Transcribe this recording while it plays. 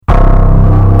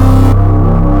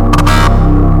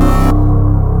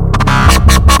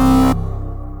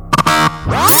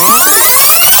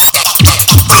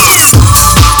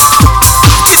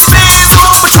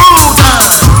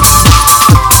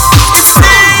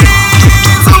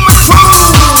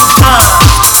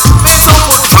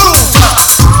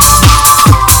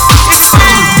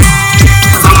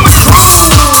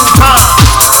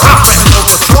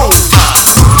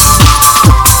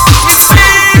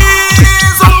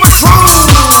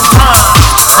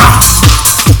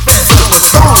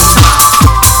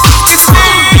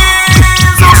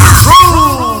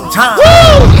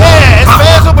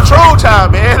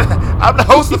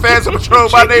Patrol.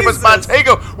 My name is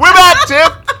Montego. We're back,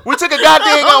 Tiff. We took a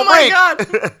goddamn break.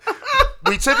 God.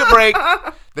 We took a break.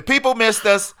 The people missed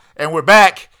us, and we're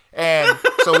back. And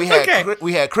so we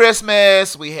had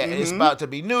Christmas. We had It's about to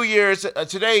be New Year's.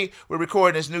 Today we're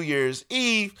recording this New Year's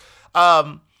Eve.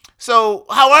 So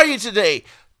how are you today?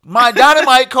 My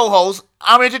Dynamite co-host,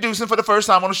 I'm introducing for the first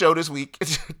time on the show this week.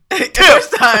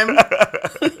 First time.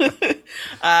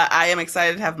 I am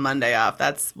excited to have Monday off.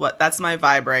 That's my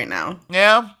vibe right now.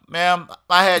 Yeah, ma'am.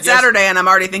 It's Saturday, and I'm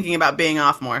already thinking about being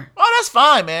off more. Oh, that's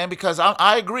fine, man, because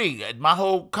I agree. My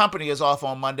whole company is off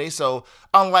on Monday, so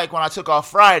unlike when I took off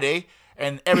Friday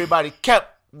and everybody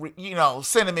kept,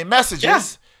 sending me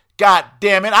messages, God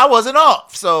damn it, I wasn't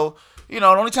off. So, the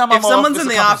only time I'm off, if someone's in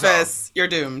the office, you're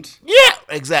doomed. Yeah,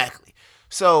 exactly.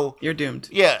 So you're doomed.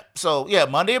 Yeah. So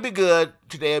Monday will be good.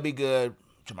 Today will be good.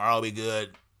 Tomorrow will be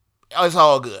good. It's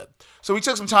all good. So we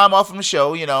took some time off from the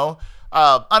show,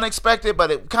 unexpected,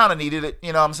 but it kind of needed it,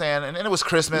 you know what I'm saying? And then it was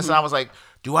Christmas, and I was like,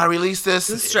 do I release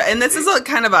this? And this is a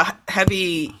kind of a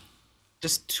heavy,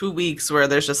 just 2 weeks where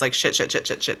there's just like shit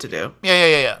to do.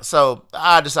 Yeah. So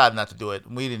I decided not to do it.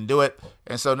 We didn't do it.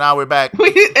 And so now we're back.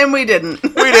 We didn't. We didn't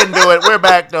do it. We're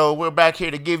back, though. We're back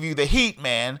here to give you the heat,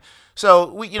 man.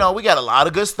 So we got a lot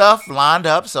of good stuff lined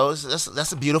up. So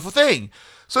that's a beautiful thing.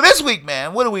 So this week,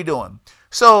 man, what are we doing?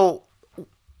 So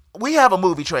we have a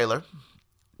movie trailer.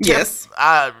 Yes.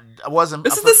 I wasn't.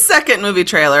 This is the second movie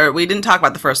trailer. We didn't talk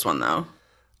about the first one though.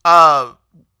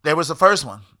 There was the first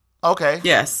one. Okay.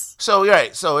 Yes. So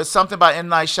right. So it's something by M.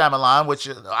 Night Shyamalan, which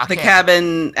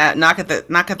cabin at Knock at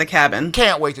the Cabin.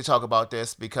 Can't wait to talk about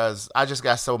this because I just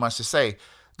got so much to say.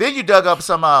 Then you dug up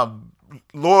some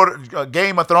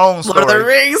Game of Thrones story. Lord of the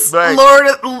Rings. Right.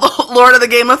 Lord of the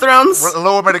Game of Thrones.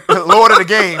 Lord of the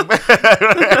Game.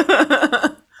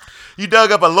 You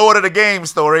dug up a Lord of the Game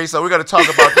story, so we're going to talk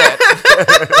about that.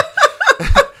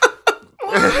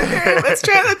 That's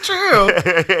kind of true.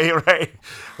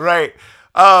 Right.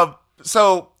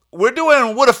 So we're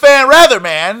doing Would a Fan Rather,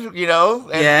 man,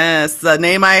 Yes, the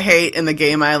name I hate and the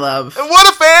game I love. Would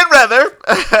a Fan Rather.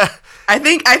 I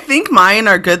think mine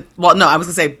are good. Well, no, I was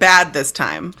going to say bad this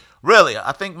time. Really?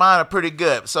 I think mine are pretty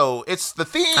good. So it's the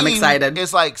theme. I'm excited.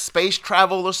 It's like space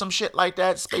travel or some shit like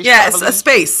that. It's a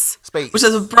space. Which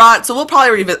is broad. So we'll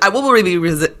probably revisit. I will be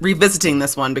revisiting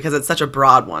this one because it's such a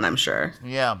broad one, I'm sure.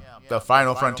 Yeah. The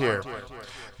Final Frontier.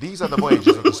 These are the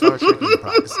voyages of the Star Trek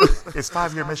Enterprise. It's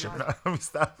 5-year mission. No, let me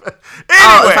stop. Anyway.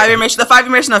 Oh, the 5-year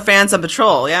mission of Phantom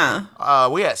Patrol, yeah.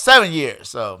 We had 7 years,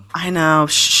 so. I know.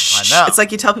 Shh. I know. It's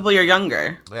like you tell people you're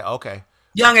younger. Yeah, okay.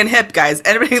 Young and hip, guys.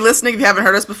 Everybody listening, if you haven't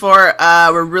heard us before,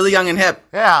 we're really young and hip.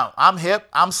 Yeah, I'm hip.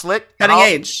 I'm slick. Cutting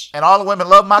edge. And all the women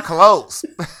love my clothes.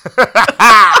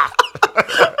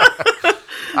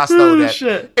 I stole that.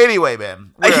 Shit. Anyway,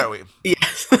 man, where are we?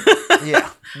 Yes. Yeah,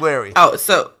 where are we? Oh,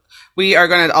 so we are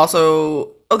going to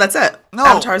also... Oh, that's it. No.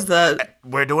 Avatar's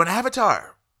We're doing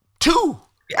Avatar 2.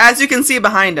 As you can see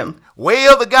behind him. Way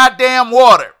of the goddamn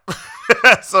water.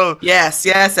 So yes,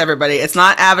 everybody. It's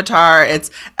not Avatar.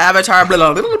 It's Avatar.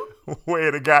 Blah, blah, blah. Way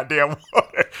of the goddamn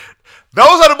water.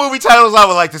 Those are the movie titles I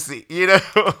would like to see,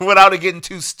 without it getting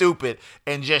too stupid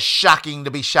and just shocking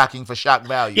to be shocking for shock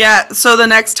value. Yeah, so the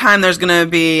next time there's going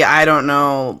to be, I don't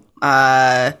know,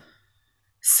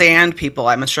 sand people,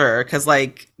 I'm sure. Because, I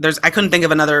couldn't think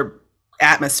of another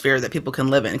atmosphere that people can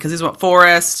live in. Because these want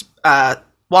forest,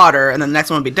 water, and then the next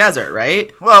one would be desert, right?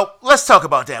 Well, let's talk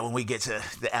about that when we get to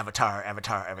the Avatar.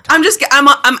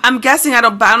 I'm guessing. I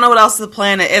don't know what else the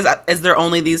planet is. Is there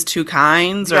only these two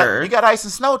kinds, you got ice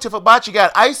and snow, Tifabot. You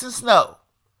got ice and snow.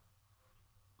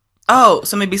 Oh,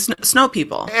 so maybe snow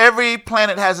people. Every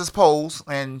planet has its poles,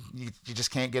 and you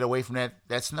just can't get away from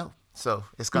that snow. So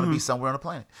it's gonna be somewhere on the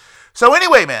planet. So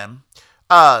anyway, man,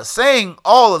 saying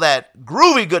all of that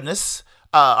groovy goodness,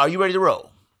 are you ready to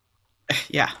roll?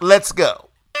 Yeah. Let's go.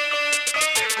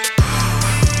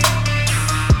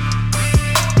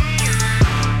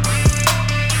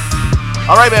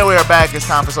 All right, man, we are back. It's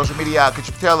time for social media. Could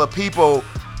you tell the people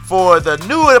for the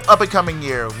new up-and-coming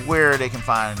year where they can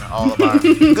find all of our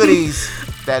goodies?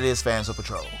 That is Fans of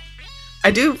Patrol.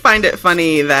 I do find it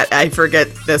funny that I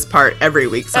forget this part every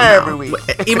week somehow. Every week.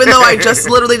 Even though I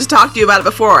literally just talked to you about it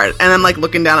before, and I'm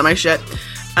looking down at my shit.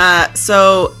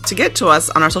 So to get to us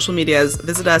on our social medias,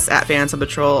 visit us at Fans of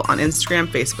Patrol on Instagram,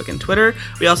 Facebook, and Twitter.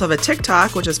 We also have a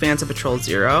TikTok, which is Fans of Patrol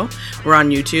 0. We're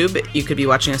on YouTube. You could be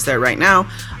watching us there right now.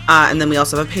 And then we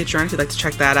also have a Patreon if you'd like to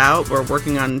check that out. We're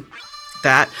working on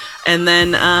that. And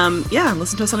then,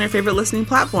 listen to us on your favorite listening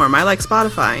platform. I like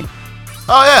Spotify.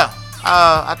 Oh, yeah.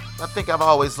 I think I've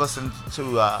always listened to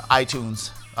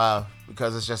iTunes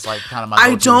because it's just kind of my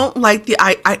go-to. I don't like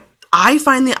I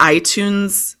find the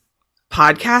iTunes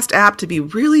podcast app to be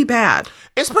really bad.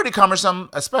 It's pretty cumbersome,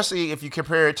 especially if you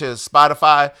compare it to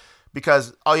Spotify,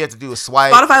 because all you have to do is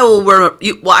swipe. Spotify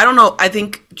will I don't know.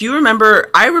 Do you remember?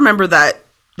 I remember that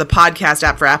the podcast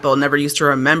app for Apple never used to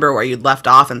remember where you'd left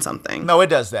off in something. No, it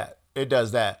does that. It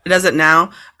does that. It does it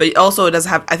now, but also it does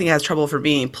have. I think it has trouble for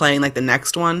playing like the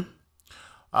next one.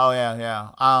 Oh yeah.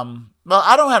 Well,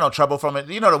 I don't have no trouble from it.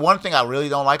 You know, the one thing I really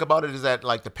don't like about it is that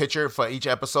like the picture for each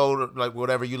episode, like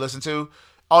whatever you listen to,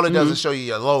 all it does is show you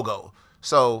your logo.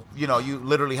 So, you know, you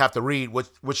literally have to read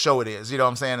which show it is. You know what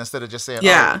I'm saying? Instead of just saying,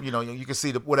 yeah. Oh, you know, you can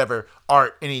see whatever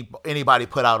art anybody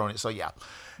put out on it. So yeah.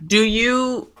 Do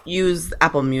you use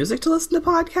Apple Music to listen to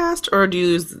podcasts, or do you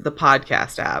use the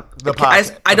podcast app?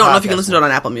 I don't know if you can listen to it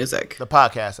on Apple Music. The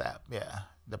podcast app, yeah.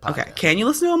 The podcast. Okay, can you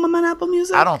listen to them on Apple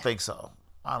Music? I don't think so.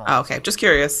 Okay, just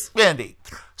curious. Yeah, indeed.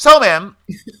 So, man.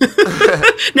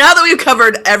 Now that we've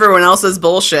covered everyone else's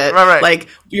bullshit, right. Like,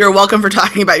 you're welcome for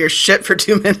talking about your shit for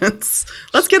 2 minutes.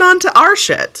 Let's get on to our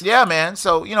shit. Yeah, man.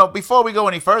 So, you know, before we go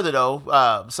any further,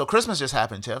 though, so Christmas just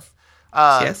happened, Tiff.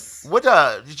 Yes. What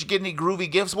did you get any groovy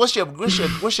gifts? What's your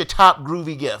top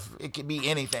groovy gift? It could be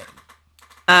anything.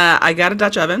 I got a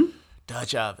Dutch oven.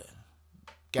 Dutch oven.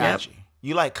 Got you.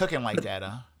 You like cooking like that,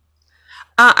 huh?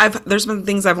 There's been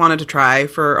things I've wanted to try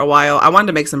for a while. I wanted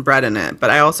to make some bread in it, but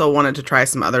I also wanted to try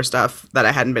some other stuff that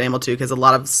I hadn't been able to, because a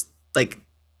lot of like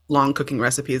long cooking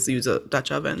recipes use a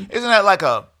Dutch oven. Isn't that like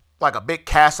a big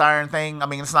cast iron thing? I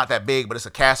mean, it's not that big, but it's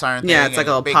a cast iron thing. Yeah, it's like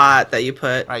a little pot that you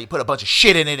put. Right, you put a bunch of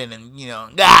shit in it, and then eat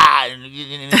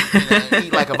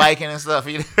like a Viking and stuff.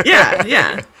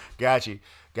 Yeah. Got you.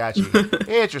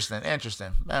 Interesting.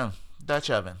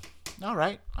 Dutch oven. All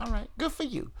right. Good for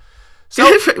you. So,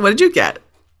 what did you get?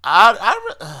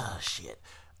 Shit.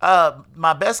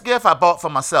 My best gift I bought for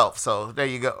myself. So there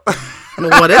you go.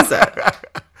 What is it?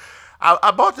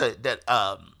 I bought the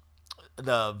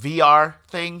VR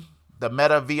thing, the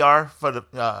Meta VR for the.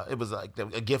 It was like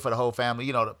a gift for the whole family.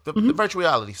 You know, the virtual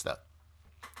reality stuff.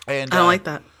 And I don't like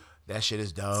that. That shit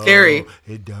is dope. Scary.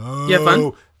 It's dope. You have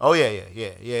fun? Oh yeah.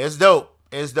 It's dope.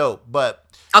 But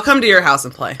I'll come to your house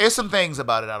and play. There's some things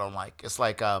about it I don't like. It's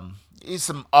like it's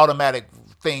some automatic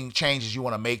changes you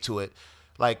want to make to it.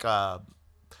 Like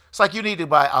it's like you need to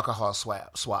buy alcohol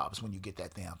swabs when you get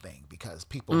that damn thing, because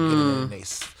people get it and they.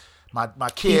 My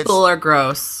kids. People are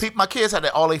gross. My kids had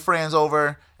all their friends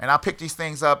over, and I picked these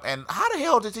things up. And how the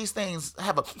hell did these things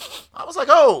have a? I was like,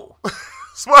 oh,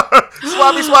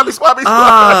 swabby.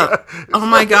 Oh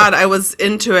my god, I was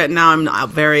into it. Now I'm not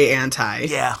very anti.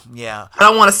 Yeah. I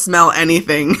don't want to smell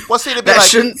anything. Well, see, that like,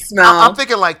 shouldn't smell. I'm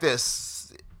thinking like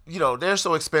this. You know, they're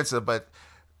so expensive, but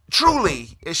truly,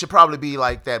 it should probably be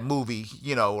like that movie.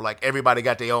 You know, like everybody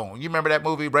got their own. You remember that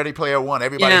movie, Ready Player One?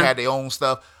 Everybody had their own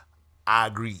stuff. I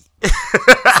agree.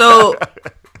 So,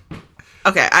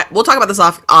 okay, we'll talk about this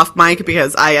off mic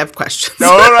because I have questions.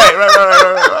 No, right.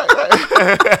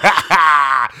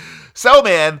 So,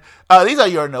 man, these are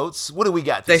your notes. What do we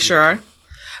got? They sure are.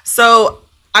 So,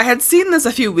 I had seen this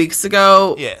a few weeks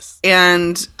ago. Yes.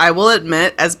 And I will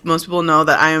admit, as most people know,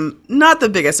 that I am not the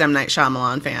biggest M. Night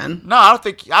Shyamalan fan. No, I don't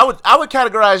think I would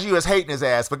categorize you as hating his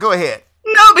ass. But go ahead.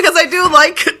 No, because I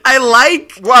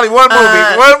like Wally, one movie.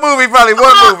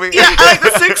 Yeah, I like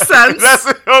The Sixth Sense. That's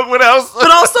it. What else?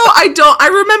 But also, I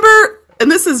remember,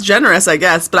 and this is generous, I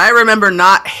guess, but I remember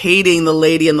not hating The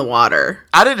Lady in the Water.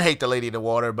 I didn't hate The Lady in the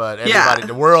Water, but everybody,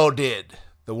 the world did.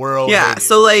 The world did.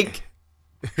 So like,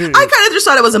 I kind of just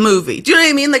thought it was a movie. Do you know what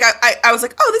I mean? Like, I was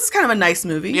like, oh, this is kind of a nice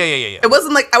movie. Yeah. I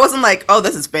wasn't like, oh,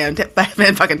 this is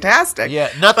fan-fucking-tastic. Yeah,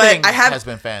 nothing has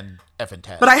been fantastic.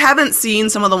 But I haven't seen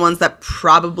some of the ones that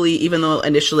probably, even though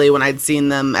initially when I'd seen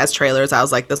them as trailers, I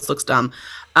was like, this looks dumb.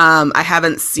 I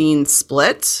haven't seen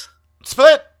Split.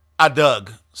 I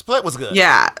dug. Split was good.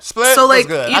 Yeah. Split so, like,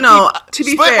 was good. To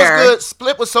be fair. Was good.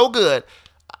 Split was so good,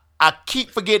 I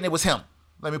keep forgetting it was him.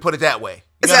 Let me put it that way.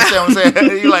 You understand what I'm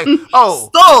saying? You're like,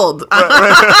 oh. Sold.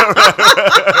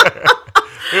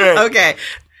 Right. Okay.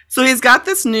 So he's got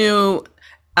this new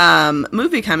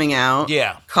movie coming out.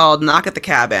 Yeah. Called Knock at the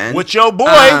Cabin. With your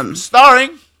boy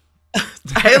starring.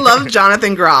 I love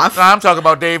Jonathan Groff. I'm talking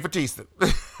about Dave Bautista.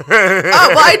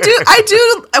 I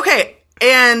do. Okay.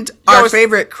 And our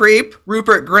favorite creep,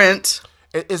 Rupert Grint.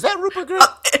 Is that Rupert Grint?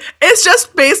 It's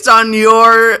just based on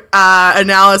your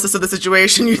analysis of the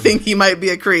situation. You think he might be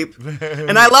a creep.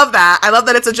 And I love that. I love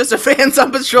that it's just a fans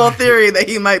on patrol theory that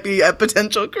he might be a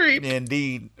potential creep.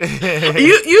 Indeed.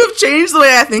 You've changed the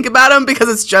way I think about him because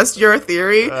it's just your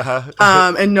theory.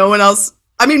 And no one else.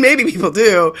 I mean, maybe people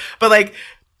do, but like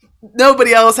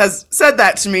nobody else has said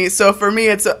that to me. So for me,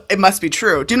 it must be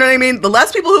true. Do you know what I mean? The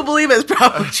less people who believe it is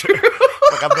probably true.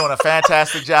 Like I'm doing a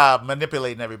fantastic job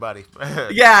manipulating everybody.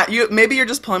 Yeah, maybe you're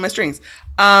just pulling my strings.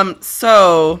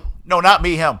 So no, not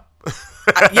me, him.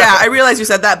 Yeah, I realize you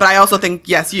said that, but I also think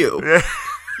yes, you.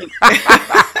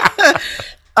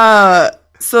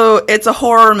 So it's a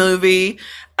horror movie.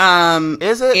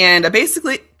 Is it? And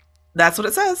basically, that's what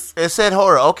it says. It said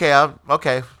horror. Okay,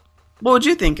 okay. What would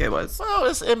you think it was? Well,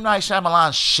 it's M. Night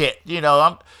Shyamalan shit. You know, I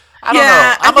don't know.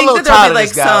 I I'm a think little that there'll tired be, of like,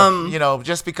 this guy. some- You know,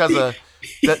 just because of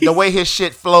the way his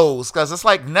shit flows. Because it's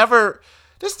like never.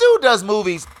 This dude does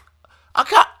movies.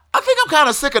 I think I'm kind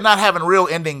of sick of not having real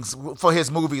endings for his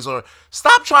movies. Or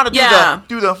stop trying to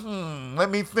do the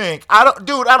let me think. I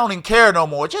don't even care no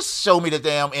more. Just show me the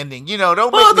damn ending. You know,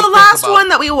 don't. Well, make me the think last about one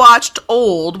that we watched,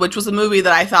 Old, which was a movie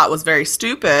that I thought was very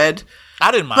stupid. I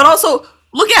didn't mind. But also,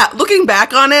 looking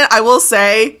back on it, I will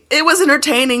say it was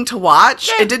entertaining to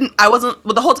watch. Yeah. I wasn't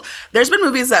with the whole. There's been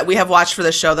movies that we have watched for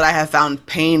the show that I have found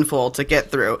painful to get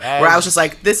through, where I was just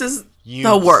like, this is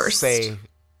the worst. Say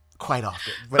quite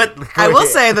often, but I will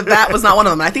say that was not one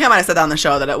of them. I think I might have said that on the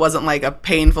show that it wasn't like a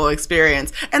painful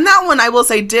experience. And that one, I will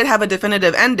say, did have a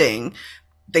definitive ending.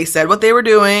 They said what they were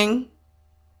doing.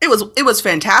 It was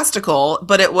fantastical,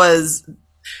 but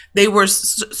they were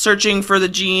searching for the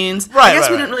genes. Right, I guess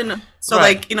we right. didn't really know. So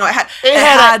Right. like, you know, it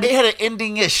had an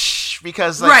ending-ish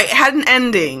because like, right, it had an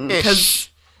ending because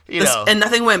and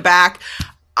nothing went back.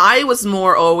 I was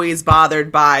more always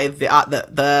bothered by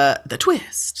the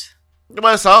twist.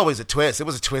 Well, it's always a twist. It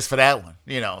was a twist for that one,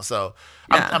 you know. So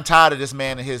Yeah. I'm tired of this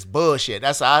man and his bullshit.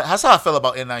 That's how I feel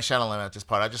about M. Night Shyamalan at this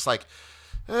part. I just like,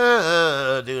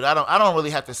 dude. I don't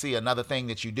really have to see another thing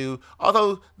that you do.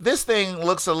 Although this thing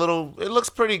looks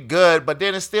pretty good, but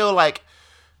then it's still like,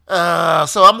 so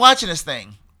I'm watching this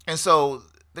thing, and so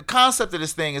the concept of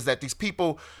this thing is that these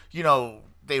people, you know,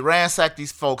 they ransack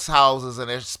these folks' houses and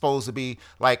they're supposed to be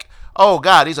like, oh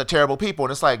God, these are terrible people.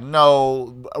 And it's like,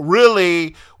 no,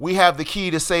 really, we have the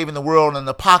key to saving the world and an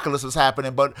apocalypse is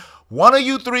happening. But one of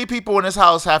you 3 people in this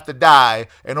house have to die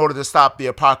in order to stop the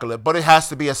apocalypse. But it has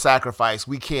to be a sacrifice.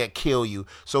 We can't kill you.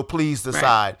 So please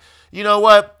decide. Right. You know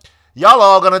what? Y'all are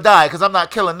all going to die because I'm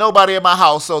not killing nobody in my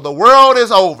house. So the world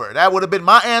is over. That would have been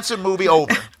my answer. Movie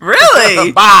over.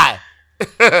 Really? Bye.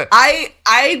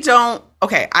 I don't.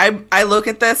 Okay, I look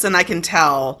at this and I can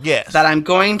tell that I'm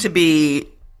going to be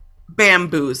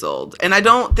bamboozled. And I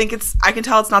don't think I can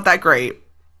tell it's not that great.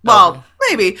 Well,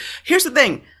 maybe. Here's the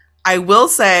thing. I will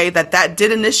say that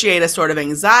did initiate a sort of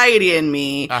anxiety in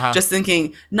me, just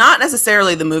thinking, not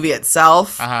necessarily the movie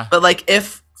itself, but like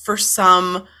if for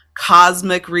some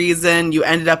cosmic reason you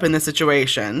ended up in this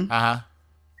situation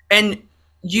and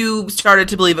you started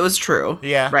to believe it was true,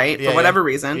 right? For whatever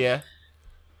reason. Yeah.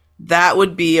 That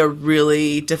would be a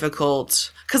really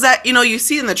difficult, because that, you know, you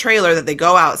see in the trailer that they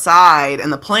go outside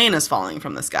and the plane is falling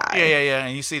from the sky. Yeah.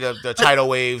 And you see the tidal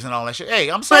waves and all that shit.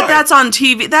 Hey, I'm sorry. But that's on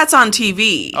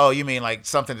TV. Oh, you mean like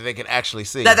something that they could actually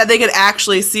see? That they could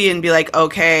actually see and be like,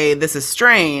 okay, this is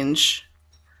strange.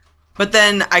 But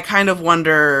then I kind of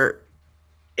wonder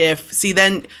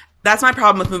then that's my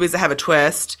problem with movies that have a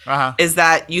twist, is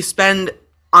that you spend,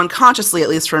 unconsciously, at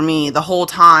least for me, the whole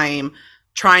time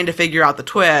trying to figure out the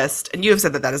twist. And you have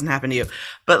said that doesn't happen to you.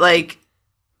 But like,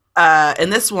 in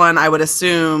this one, I would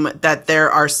assume that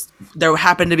there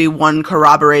happened to be one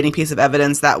corroborating piece of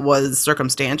evidence that was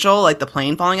circumstantial, like the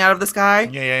plane falling out of the sky.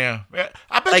 Yeah.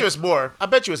 I bet you it's more. I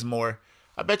bet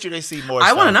you they see more.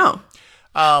 I want to know.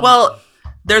 Well,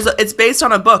 it's based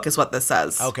on a book, is what this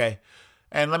says. Okay.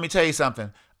 And let me tell you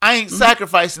something. I ain't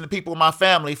sacrificing the people in my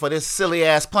family for this silly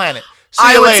ass planet.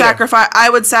 I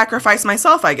would sacrifice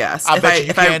myself, I guess. I bet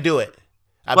you can't do it.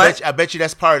 I bet you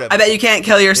that's part of it. I bet you can't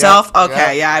kill yourself? Yep,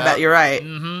 okay, I bet you're right.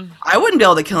 Mm-hmm. I wouldn't be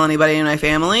able to kill anybody in my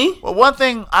family. Well, one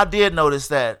thing I did notice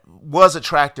that was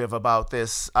attractive about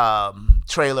this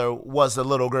trailer was the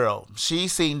little girl. She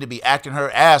seemed to be acting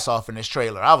her ass off in this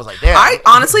trailer. I was like, damn. I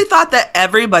honestly thought that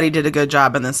everybody did a good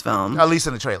job in this film. At least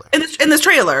in the trailer. In this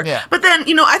trailer. Yeah. But then,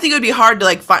 you know, I think it would be hard to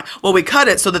like find, well, we cut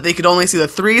it so that they could only see the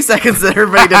 3 seconds that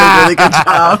everybody did a really good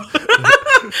job.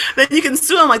 Then you can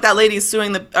sue them like that lady's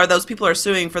suing or those people are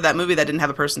suing for that movie that didn't have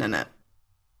a person in it.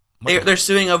 They're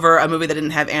suing over a movie that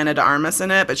didn't have Ana de Armas in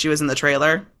it, but she was in the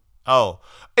trailer. Oh,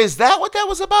 is that what that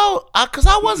was about? Because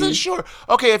I wasn't sure.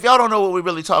 Okay, if y'all don't know what we're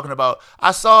really talking about,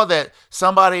 I saw that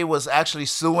somebody was actually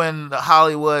suing the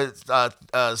Hollywood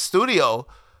studio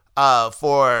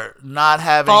for not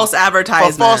having false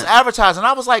advertising. false advertising.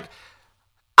 I was like,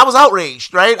 I was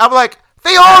outraged, right? I'm like,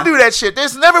 they all do that shit.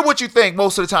 There's never what you think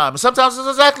most of the time. Sometimes it's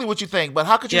exactly what you think. But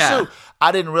how could you sue?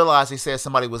 I didn't realize he said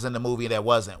somebody was in the movie that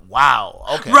wasn't. Wow.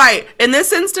 Okay. Right. In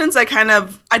this instance, I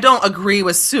don't agree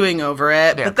with suing over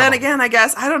it. Yeah, but then again, I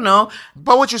guess, I don't know.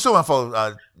 But what you suing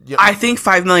for? I think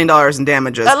 $5 million in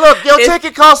damages. Hey, look, your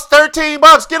ticket costs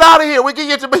 $13. Get out of here. We can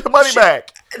get your money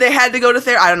back. They had to go to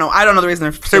therapy. I don't know the reason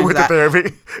they're suing for that.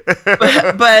 Therapy.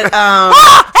 but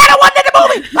I wasn't in the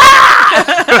movie.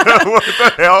 What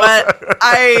the hell? But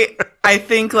I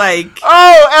think like,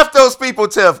 F those people,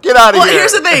 Tiff. Get out of here.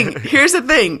 Here's the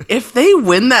thing. If they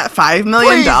win that $5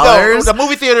 million, the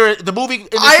movie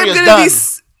industry is done.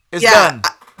 It's done.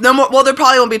 No more. Well, there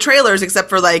probably won't be trailers except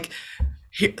for like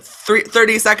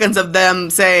 30 seconds of them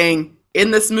saying,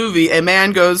 in this movie, a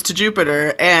man goes to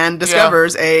Jupiter and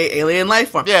discovers a alien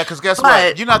life form. Yeah, because guess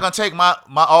what? You're not gonna take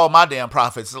all my damn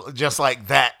profits just like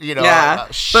that, Yeah,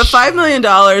 but $5 million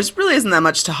really isn't that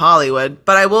much to Hollywood.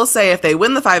 But I will say, if they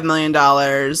win the $5 million,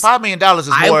 $5 million is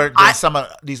more than some of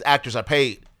these actors are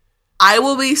paid. I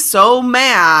will be so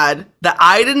mad that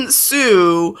I didn't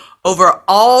sue over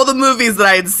all the movies that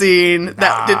I had seen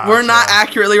that were not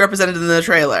accurately represented in the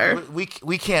trailer. We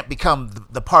can't become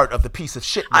the part of the piece of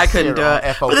shit. I couldn't do it.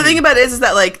 FOP. But the thing about it is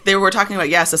that like they were talking about,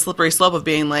 yes, a slippery slope of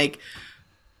being like,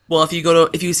 well,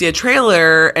 if you see a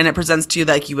trailer and it presents to you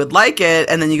like you would like it,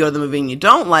 and then you go to the movie and you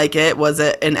don't like it, was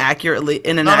it an accurate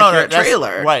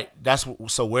trailer? Right.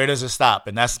 So where does it stop?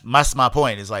 And that's my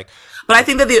point. Is like, but I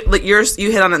think that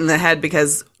you hit on it in the head,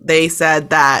 because they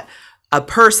said that a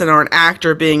person or an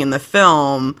actor being in the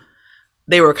film,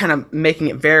 they were kind of making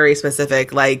it very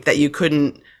specific, like that you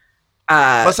couldn't.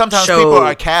 But sometimes people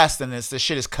are cast and the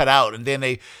shit is cut out, and then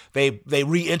they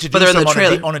reintroduce them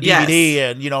on a DVD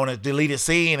and in a deleted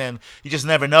scene, and you just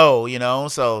never know,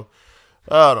 So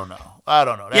I don't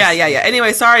know. Yeah.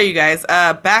 Anyway, sorry you guys.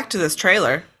 Back to this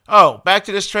trailer. Oh, back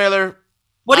to this trailer.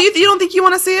 What do you don't think you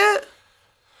want to see it?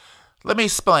 Let me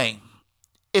explain.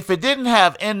 If it didn't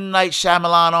have M. Night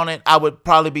Shyamalan on it, I would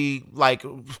probably be like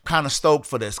kind of stoked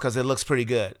for this because it looks pretty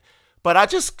good. But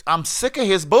I'm sick of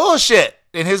his bullshit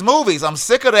in his movies. I'm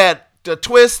sick of the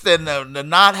twist and the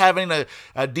not having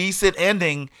a decent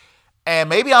ending. And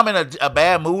maybe I'm in a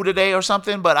bad mood today or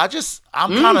something, but I'm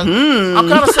kind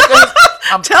of sick of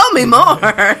his. Tell me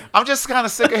more. I'm just kind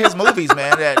of sick of his movies,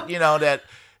 man. That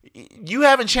you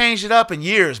haven't changed it up in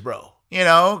years, bro.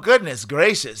 Goodness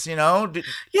gracious, Yeah,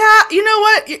 you know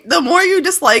what? The more you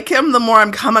dislike him, the more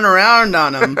I'm coming around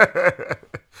on him.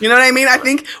 You know what I mean? I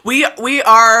think we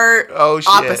are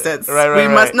opposites.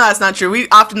 Right. No, it's not true. We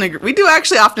often agree. We do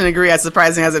actually often agree, as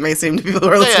surprising as it may seem to people who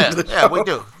are listening to the show. Yeah, we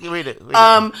do. We do.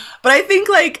 But I think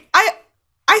I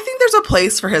think there's a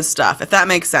place for his stuff, if that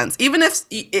makes sense. Even if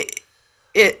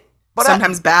it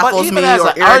sometimes baffles me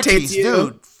or irritates you,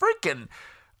 dude. Freaking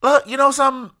look,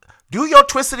 something. Do your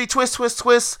twistity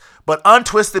twist, but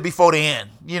untwist it before the end,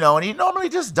 and you normally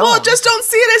just don't. Well, just don't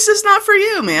see it. It's just not for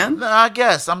you, man. No, I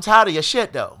guess. I'm tired of your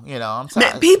shit, though. I'm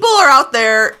tired. People are out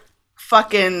there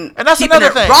fucking and that's keeping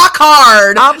another thing. Rock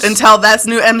hard until that's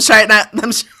new M.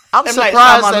 I'm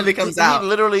surprised that movie comes out. He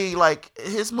literally,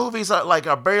 his movies are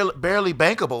barely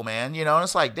bankable, man. And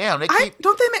it's like, damn,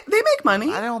 don't they make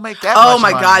money? I don't make that much money. Oh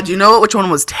my God, you know which one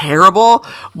was terrible?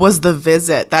 Was The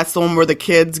Visit. That's the one where the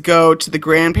kids go to the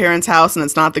grandparents' house and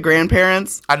it's not the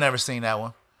grandparents. I've never seen that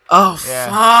one. Oh,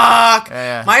 fuck.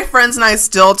 Yeah. My friends and I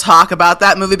still talk about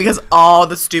that movie because all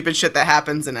the stupid shit that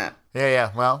happens in it.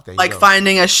 Yeah. Well, there you go.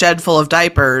 Finding a shed full of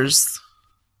diapers.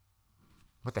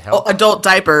 What the hell? Adult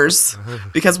diapers,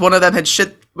 because one of them was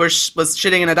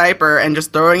shitting in a diaper and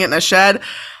just throwing it in a shed.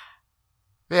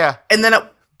 Yeah. And then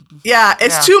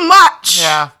it's too much.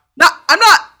 Yeah. I'm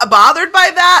not bothered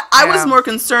by that. I was more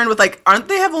concerned with aren't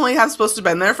they only supposed to have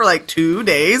been there for 2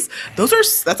 days?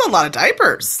 That's a lot of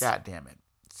diapers. God damn it.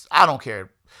 I don't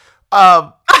care.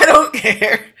 I don't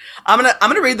care. I'm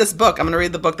gonna read this book. I'm gonna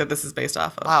read the book that this is based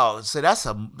off of. Wow. So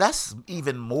that's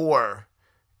even more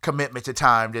commitment to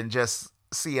time than just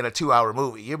seeing a 2-hour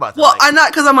movie. You're about to I'm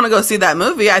not, because I'm going to go see that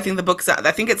movie. I think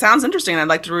it sounds interesting, and I'd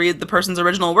like to read the person's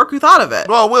original work who thought of it.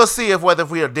 Well, we'll see whether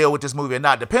we'll deal with this movie or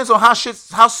not. Depends on how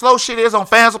slow shit is on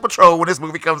Fans of Patrol when this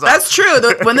movie comes out. That's true.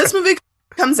 When this movie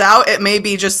comes out, it may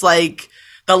be just the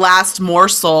last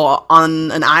morsel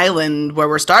on an island where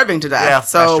we're starving to death. Yeah,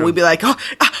 so we'd be like, doesn't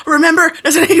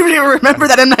anybody remember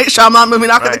that M. Night Shyamalan movie,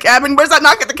 Knock at the Cabin? Where's that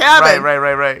Knock at the Cabin?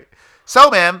 Right. So,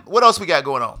 man, what else we got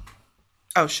going on?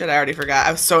 Oh, shit, I already forgot.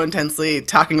 I was so intensely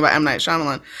talking about M. Night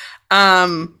Shyamalan.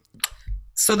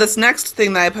 So this next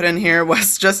thing that I put in here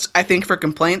was just, I think, for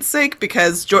complaint's sake,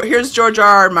 because here's George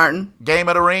R. Martin. Game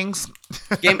of the Rings.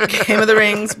 Game of the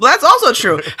Rings. Well, that's also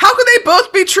true. How could they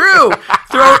both be true?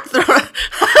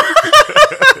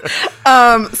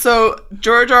 So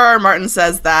George R. R. Martin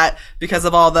says that because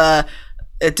of all the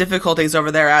difficulties over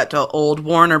there at the old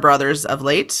Warner Brothers of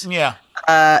late. Yeah.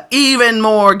 Even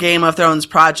more Game of Thrones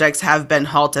projects have been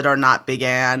halted or not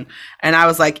began. And I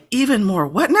was like, even more?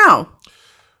 What now?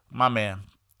 My man.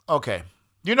 Okay.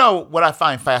 You know what I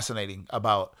find fascinating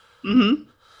about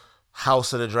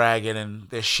House of the Dragon and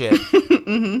this shit?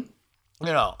 You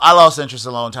know, I lost interest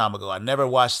a long time ago. I never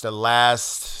watched the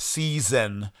last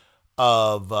season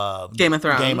of Game of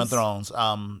Thrones. Game of Thrones.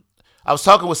 I was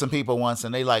talking with some people once,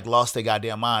 and they like lost their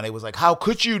goddamn mind. They was like, "How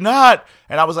could you not?"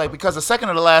 And I was like, "Because the second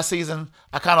of the last season,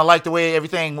 I kind of liked the way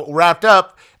everything wrapped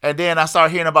up, and then I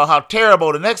started hearing about how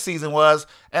terrible the next season was,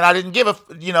 and I didn't give a,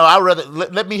 you know, I rather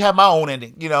let me have my own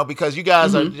ending, you know, because you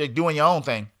guys are doing your own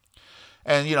thing."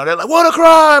 And you know, they're like, "What a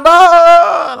crime!"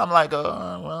 Ah! And I'm like,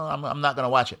 "Well, I'm not gonna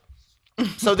watch it."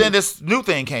 So then this new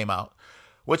thing came out.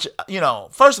 Which, you know,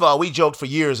 first of all, we joked for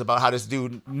years about how this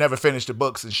dude never finished the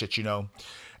books and shit, you know.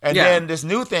 And then this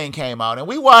new thing came out, and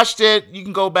we watched it. You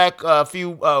can go back a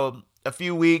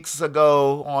few weeks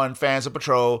ago on Fans of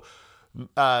Patrol. Me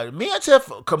and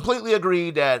Tiff completely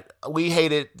agreed that we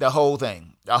hated the whole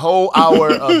thing. The whole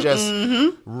hour of just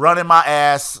running my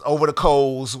ass over the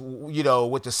coals, you know,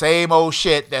 with the same old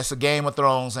shit that's a Game of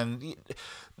Thrones, and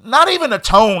not even the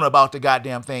tone about the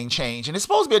goddamn thing changed. And it's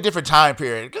supposed to be a different time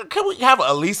period. Can we have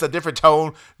at least a different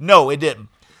tone? No, it didn't.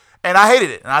 And I hated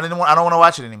it. And I don't want to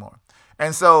watch it anymore.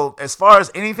 And so as far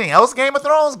as anything else Game of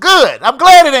Thrones, good. I'm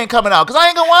glad it ain't coming out because I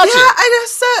ain't going to watch it. Yeah, I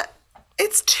just said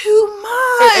it's too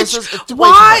much. It's way too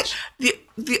much.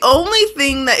 The only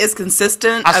thing that is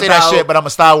consistent I say that shit, but I'm a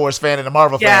Star Wars fan and a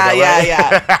Marvel fan.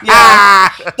 Yeah.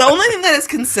 The only thing that is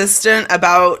consistent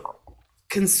about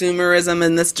consumerism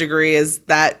in this degree is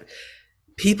that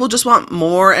people just want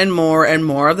more and more and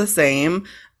more of the same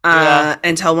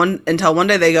until one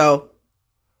day they go,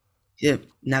 yeah,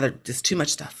 now there's just too much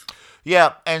stuff.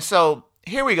 Yeah, and so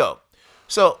here we go.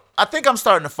 So I think I'm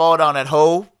starting to fall down that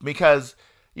hole because,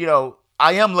 you know,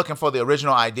 I am looking for the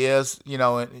original ideas, you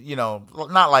know,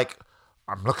 not like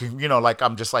I'm looking, you know, like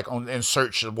I'm just like in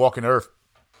search of walking Earth,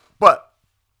 but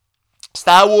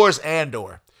Star Wars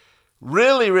Andor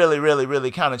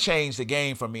really kind of changed the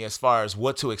game for me as far as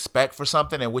what to expect for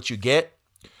something and what you get.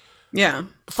 Yeah.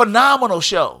 Phenomenal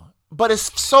show. But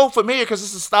it's so familiar because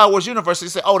it's a Star Wars universe. They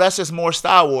say, oh, that's just more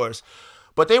Star Wars.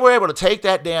 But they were able to take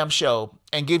that damn show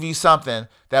and give you something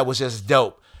that was just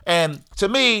dope. And to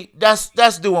me, that's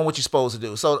doing what you're supposed to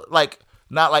do. So like,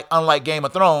 not like unlike Game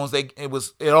of Thrones, it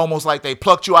almost like they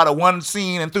plucked you out of one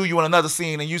scene and threw you in another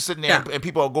scene and you sitting there and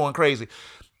people are going crazy.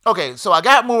 Okay, so I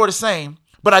got more of the same,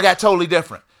 but I got totally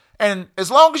different. And as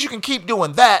long as you can keep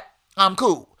doing that, I'm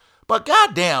cool. But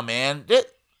goddamn, man,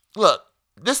 look,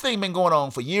 this thing been going on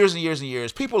for years and years and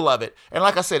years. People love it. And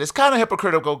like I said, it's kind of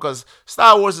hypocritical because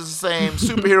Star Wars is the same,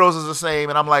 superheroes is the same,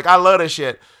 and I'm like, I love this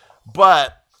shit.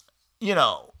 But, you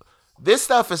know, this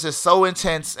stuff is just so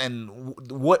intense, and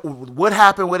what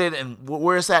happened with it and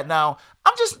where it's at now,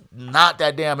 I'm just not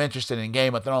that damn interested in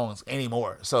Game of Thrones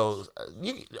anymore. So,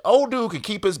 old dude can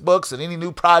keep his books and any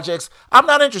new projects. I'm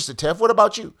not interested, Tiff. What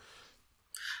about you?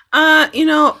 You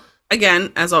know,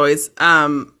 again, as always,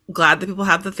 glad that people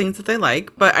have the things that they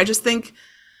like, but I just think,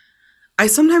 I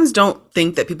sometimes don't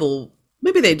think that people,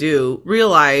 maybe they do,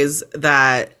 realize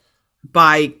that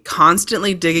by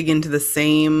constantly digging into the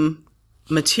same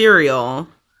material,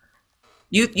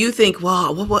 you think,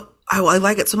 well, what I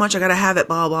like it so much, I gotta have it,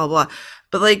 blah blah blah.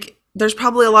 But like, there's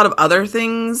probably a lot of other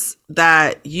things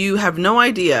that you have no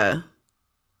idea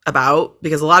about,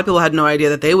 because a lot of people had no idea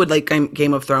that they would like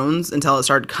Game of Thrones until it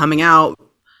started coming out.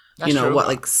 That's you know true. What,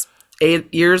 like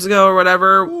 8 years ago or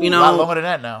whatever. Ooh, you know, a lot longer than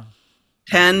that now.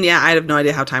 10, yeah, I have no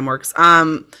idea how time works.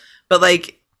 But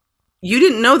like, you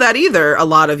didn't know that either, a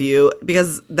lot of you,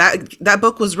 because that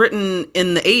book was written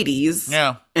in the 80s.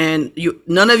 Yeah. And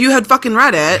none of you had fucking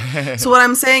read it. So what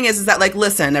I'm saying is that, like,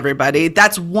 listen, everybody,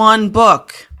 that's one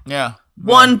book. Yeah.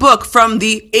 One book from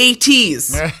the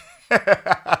 80s.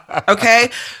 Okay?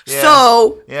 Yeah.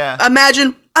 So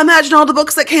imagine all the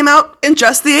books that came out in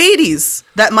just the 80s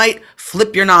that might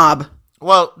flip your knob.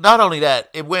 Well, not only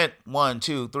that, it went 1,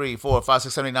 2, 3, 4, 5,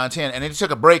 6, 7, 8, 9, 10, and it took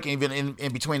a break even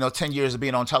in between those 10 years of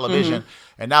being on television,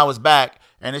 and now it's back,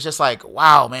 and it's just like,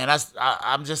 wow, man,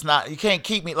 I'm just not. You can't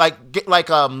keep me like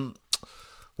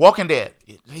Walking Dead.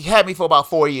 He had me for about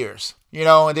 4 years, you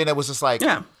know, and then it was just like,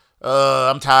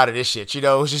 I'm tired of this shit, you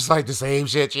know. It was just like the same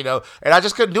shit, you know, and I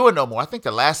just couldn't do it no more. I think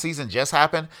the last season just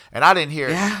happened, and I didn't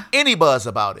hear any buzz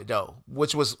about it though,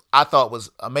 which I thought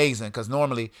was amazing because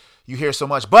normally you hear so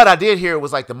much, but I did hear it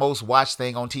was like the most watched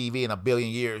thing on TV in a billion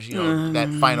years, you know, that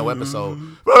final episode.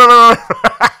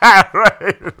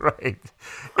 Right.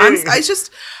 I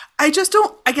just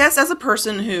don't, I guess as a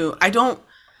person who, I don't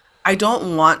I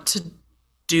don't want to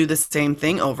do the same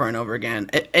thing over and over again.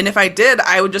 And if I did,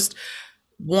 I would just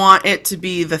want it to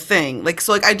be the thing. Like,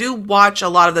 so like I do watch a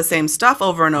lot of the same stuff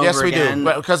over and over again. Yes,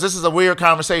 we do. Because this is a weird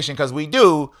conversation because we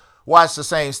do watch the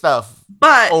same stuff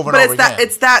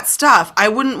it's that stuff. I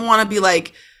wouldn't want to be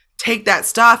like, take that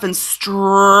stuff and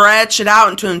stretch it out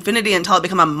into infinity until it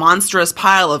become a monstrous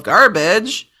pile of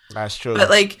garbage. That's true.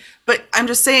 But I'm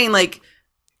just saying, like,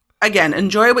 again,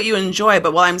 enjoy what you enjoy.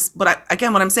 But what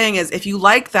I'm saying is, if you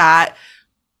like that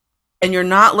and you're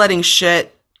not letting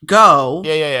shit go,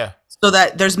 yeah. So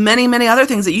that there's many, many other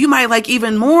things that you might like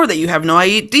even more that you have no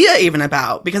idea even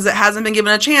about because it hasn't been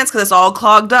given a chance because it's all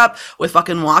clogged up with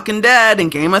fucking Walking Dead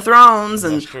and Game of Thrones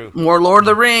and more Lord of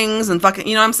the Rings and fucking,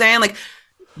 you know what I'm saying? Like,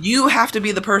 you have to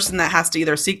be the person that has to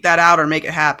either seek that out or make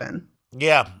it happen.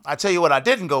 Yeah, I tell you what, I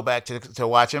didn't go back to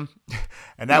watch him,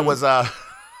 and that was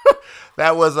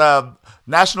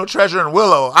National Treasure and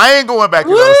Willow. I ain't going back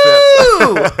to those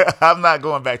steps. I'm not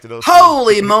going back to those.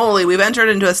 Holy moly, we've entered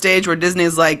into a stage where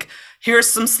Disney's like, here's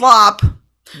some slop.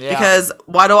 Yeah. Because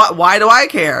why do I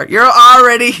care? You're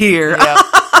already here. Yeah.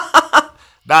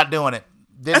 Not doing it.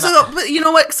 But you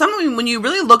know what? When you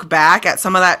really look back at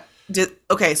some of that.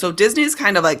 Okay, so Disney's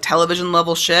kind of like television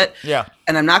level shit. Yeah.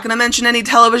 And I'm not going to mention any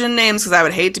television names because I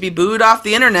would hate to be booed off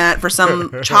the internet for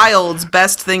some child's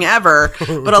best thing ever.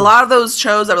 But a lot of those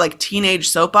shows that were like teenage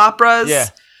soap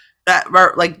operas that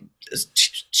were like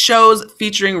shows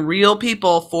featuring real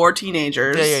people for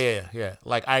teenagers. Yeah.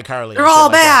 Like iCarly. They're all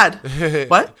bad.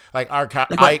 What? Like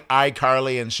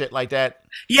iCarly and shit like that.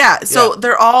 Yeah, so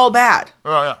they're all bad.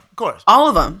 Oh, yeah, of course. All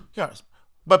of them. Yes.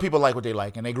 But people like what they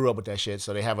like, and they grew up with that shit,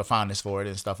 so they have a fondness for it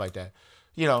and stuff like that.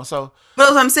 You know, so. But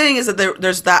what I'm saying is that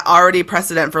there's that already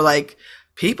precedent for, like,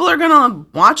 people are going to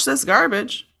watch this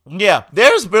garbage. Yeah,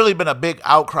 there's really been a big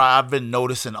outcry I've been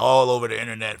noticing all over the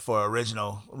internet for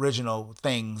original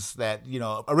things that, you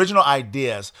know, original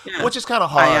ideas, which is kind of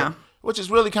hard, which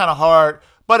is really kind of hard,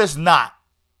 but it's not,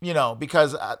 you know,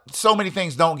 because so many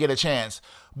things don't get a chance.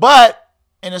 But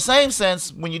in the same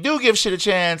sense, when you do give shit a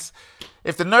chance,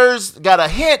 if the nerds got a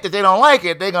hint that they don't like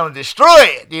it, they're going to destroy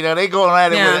it. You know, they going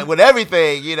at it with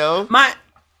everything, you know.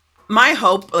 My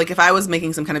hope, like if I was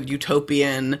making some kind of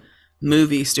utopian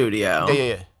movie studio.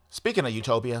 Yeah. Speaking of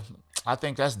Utopia, I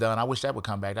think that's done. I wish that would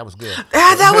come back. That was good.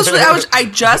 I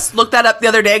just looked that up the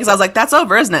other day because I was like, that's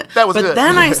over, isn't it? That was good. But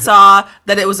then I saw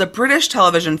that it was a British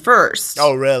television first.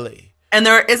 Oh, really? And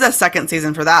there is a second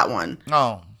season for that one.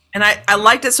 Oh. And I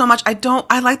liked it so much.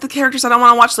 I like the characters. I don't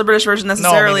want to watch the British version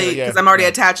necessarily because I'm already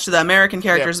attached to the American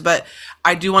characters, but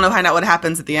I do want to find out what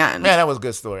happens at the end. Man, that was a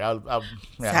good story.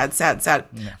 Sad.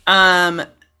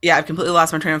 Yeah. I've completely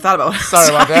lost my train of thought about what Sorry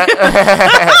about that.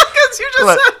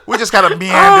 We just kind of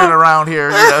meandering around here.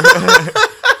 You know?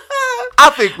 I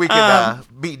think we can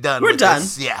be done. We're done.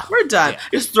 This. Yeah. We're done.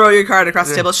 Just throw your card across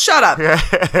the table. Shut up.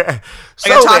 So,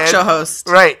 like a talk show host.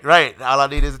 Right. All I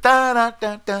need is da da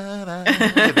da da da.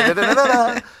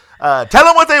 Tell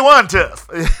them what they want, Tiff.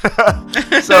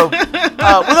 So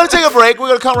we're going to take a break. We're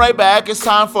going to come right back. It's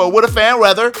time for What a Fan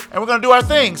Weather, and we're going to do our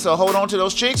thing. So hold on to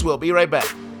those cheeks. We'll be right back.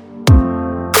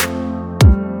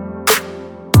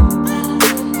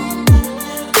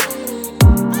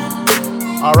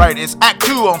 All right, it's Act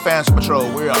 2 on Fans Patrol.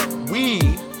 We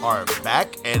are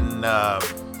back, and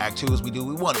Act 2 is we do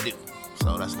what we want to do.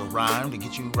 So that's the rhyme to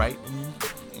get you right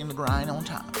in the grind on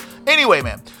time. Anyway,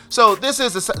 man, so this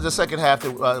is the second half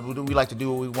that we like to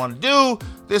do what we want to do.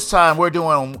 This time we're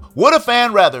doing What a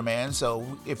Fan Rather, man. So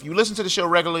if you listen to the show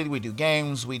regularly, we do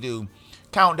games, we do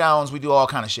countdowns, we do all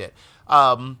kind of shit.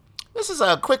 This is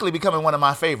quickly becoming one of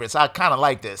my favorites. I kind of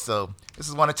like this. So this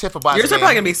is one of Tiff Abad's Yours are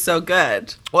probably going to be so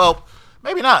good. Well,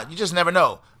 maybe not. You just never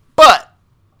know. But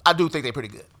I do think they're pretty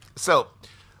good. So,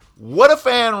 What a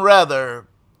Fan Rather,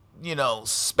 you know,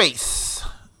 Space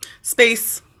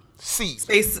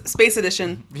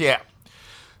edition. Yeah.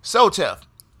 So, Tiff,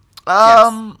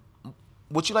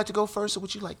 would you like to go first or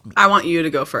would you like me? I want you to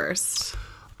go first.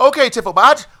 Okay, Tiff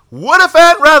Abad, What a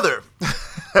Fan Rather.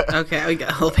 Okay, we got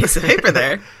a little piece of paper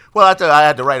there. Well, I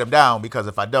had to write them down because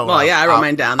if I don't, I wrote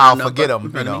mine down. I'll forget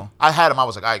them. You know, I had them. I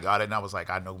was like, I got it, and I was like,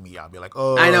 I know me. I'll be like,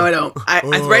 oh, I know I don't.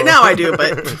 Right now I do,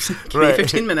 but give me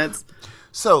 15 minutes.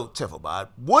 So, Tiff Abad,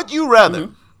 would you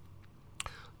rather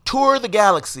tour the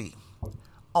galaxy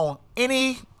on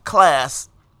any class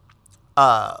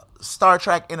Star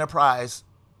Trek Enterprise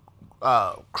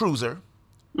cruiser,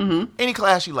 any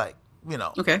class you like, you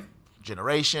know,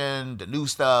 Generation, the new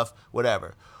stuff,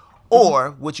 whatever.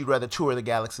 Or would you rather tour the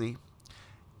galaxy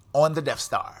on the Death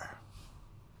Star?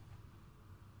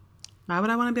 Why would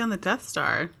I want to be on the Death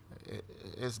Star?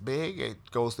 It's big. It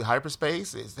goes to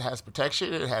hyperspace. It has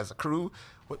protection. It has a crew.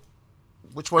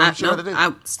 Which one would you rather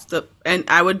do? And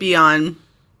I would be on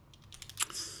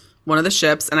one of the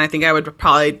ships, and I think I would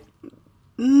probably.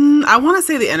 I want to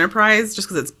say the Enterprise, just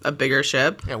because it's a bigger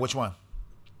ship. Yeah, which one?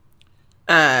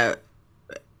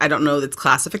 I don't know its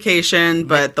classification,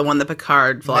 but the one that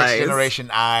Picard flies. Next Generation,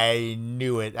 I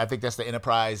knew it. I think that's the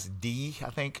Enterprise D,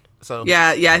 I think. So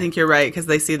yeah, I think you're right, because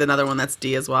they see another one that's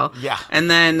D as well. Yeah.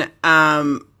 And then,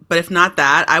 but if not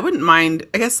that, I wouldn't mind.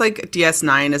 I guess like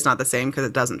DS9 is not the same because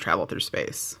it doesn't travel through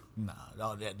space.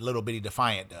 No, that little bitty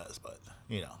Defiant does, but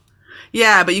you know.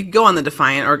 Yeah, but you could go on the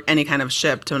Defiant or any kind of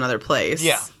ship to another place.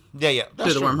 Yeah. That's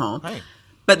through the true. wormhole. Hey.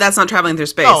 But that's not traveling through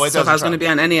space. No, so if I was going to be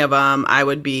on any of them, I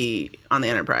would be on the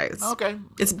Enterprise. Okay.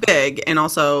 It's big, and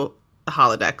also the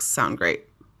holodecks sound great.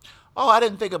 Oh, I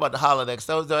didn't think about the holodecks.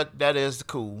 That is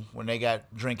cool when they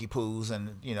got drinky poos and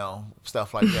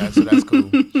stuff like that. So that's cool.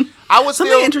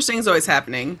 Something interesting is always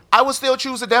happening. I would still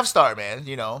choose the Death Star, man.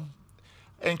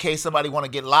 In case somebody want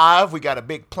to get live, we got a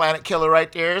big planet killer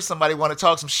right there. Somebody want to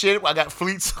talk some shit, I got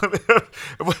fleets.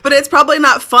 But it's probably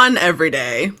not fun every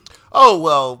day. Oh,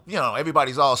 well,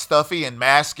 everybody's all stuffy and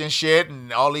masked and shit,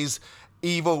 and all these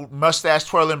evil mustache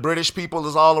twirling British people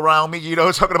is all around me,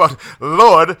 talking about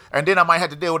Lord, and then I might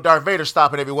have to deal with Darth Vader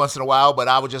stopping every once in a while, but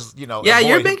I would just, Yeah,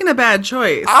 you're making a bad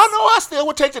choice. I know, I still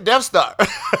would take the Death Star. All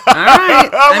right.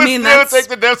 I would still take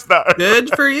the Death Star. Good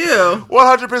for you.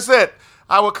 100%.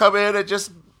 I would come in and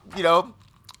just,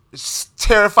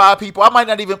 terrify people.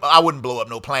 I wouldn't blow up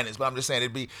no planets, but I'm just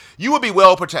saying you would be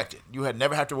well protected. You had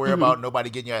never have to worry about nobody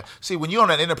getting your. See, when you're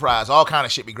on an Enterprise, all kind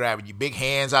of shit be grabbing you, big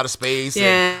hands out of space.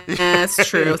 Yeah, that's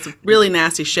true. It's really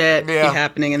nasty shit be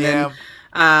happening, and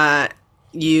then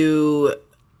you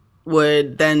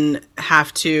would then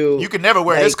have to. You could never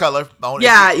wear this color.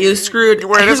 You screwed. You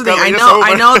wear this color.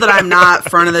 I know that I'm not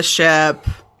front of the ship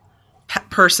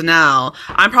personnel.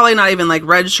 I'm probably not even like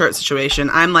red shirt situation.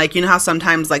 I'm like, how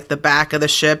sometimes like the back of the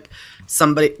ship,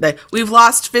 we've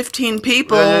lost 15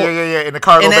 people in the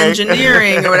cargo in bay.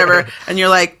 Engineering or whatever, and you're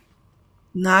like,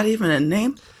 not even a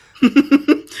name.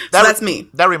 That's me.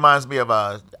 That reminds me of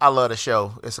I love the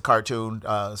show. It's a cartoon,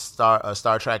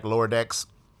 Star Trek Lower Decks.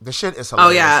 The shit is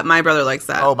hilarious. Oh yeah, my brother likes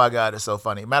that. Oh my god, it's so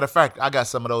funny. Matter of fact, I got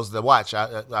some of those to watch.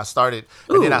 I started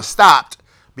and then I stopped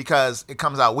because it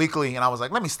comes out weekly, and I was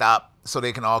like, let me stop so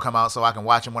they can all come out so I can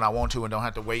watch them when I want to and don't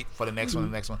have to wait for the next one, the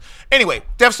next one. Anyway,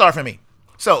 Death Star for me.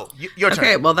 So, your turn.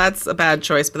 Okay, well, that's a bad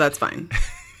choice, but that's fine.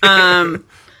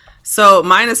 So,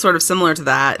 mine is sort of similar to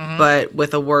that, but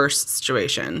with a worse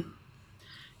situation.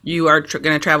 You are going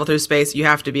to travel through space. You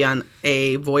have to be on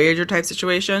a Voyager type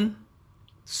situation.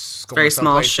 Very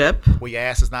small ship. Well, your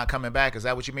ass is not coming back. Is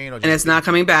that what you mean? And it's not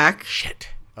coming back. Shit.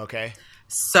 Okay.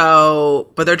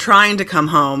 So, but they're trying to come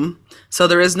home. So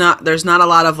there's not a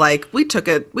lot of like, we took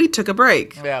a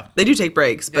break. Yeah. They do take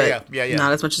breaks, but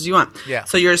not as much as you want. Yeah.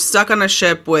 So you're stuck on a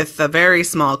ship with a very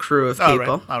small crew of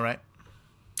people. All right.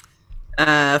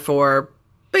 For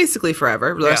basically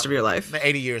forever, the rest of your life.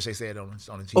 80 years, they said on the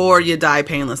TV. Or you die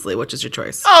painlessly, which is your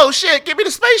choice. Oh, shit. Give me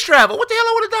the space travel. What the hell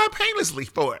I want to die painlessly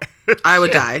for? I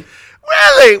would die.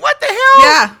 Really? What the hell?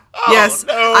 Yeah. Oh, yes.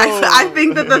 No. I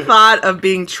think that the thought of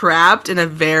being trapped in a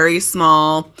very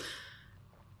small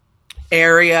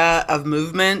area of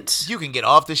movement. You can get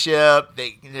off the ship.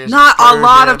 Not a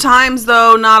lot of times,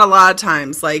 though. Not a lot of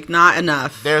times. Like, not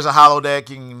enough. There's a holodeck.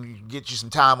 You can get you some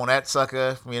time on that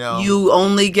sucker, You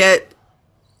only get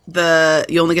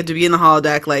to be in the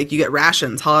holodeck, like you get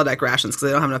holodeck rations, because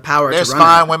they don't have enough power. There's to run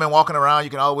fine it. women walking around. You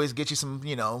can always get you some,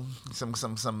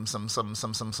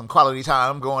 some quality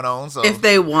time going on. So if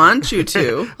they want you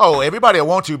to. Oh, everybody will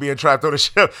want you being trapped on the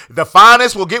ship. The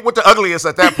finest will get with the ugliest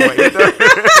at that point.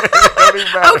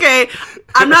 Okay,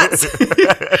 I'm not.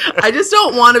 I just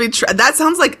don't want to be trapped. That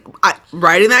sounds like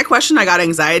writing that question. I got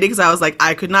anxiety because I was like,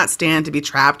 I could not stand to be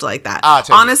trapped like that.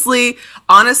 Honestly,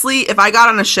 if I got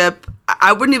on a ship,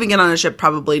 I wouldn't even get on a ship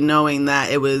probably knowing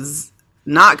that it was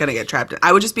not going to get trapped.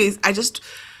 I would just be.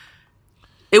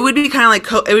 It would be kind of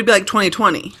like it would be like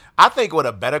 2020. I think what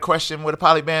a better question would have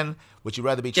probably been: would you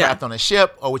rather be trapped on a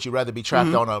ship, or would you rather be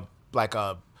trapped on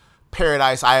a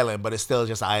paradise island, but it's still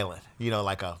just an island?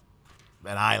 Like an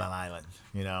island.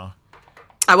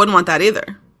 I wouldn't want that either.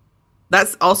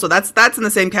 That's in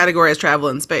the same category as travel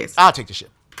in space. I'll take the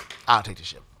ship.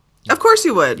 Of course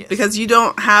you would, yes. Because you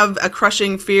don't have a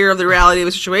crushing fear of the reality of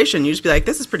a situation. You just be like,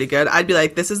 this is pretty good. I'd be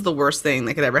like, this is the worst thing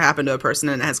that could ever happen to a person,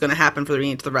 and it's going to happen for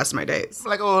me to the rest of my days.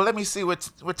 Like, let me see what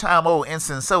time old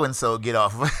ensign so-and-so get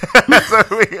off.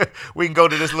 So we can go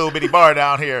to this little bitty bar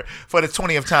down here for the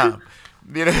 20th time.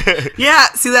 Yeah,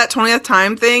 see that 20th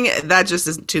time thing? That just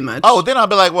is too much. Oh, then I'll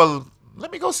be like, well,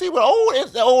 let me go see what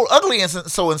old ugly and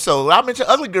so. I'm into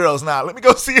ugly girls now. Let me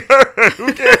go see her.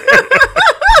 Who cares?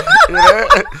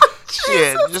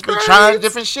 Shit, just be trying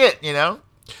different shit,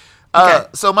 Okay.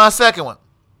 So my second one.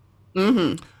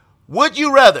 Mm-hmm. Would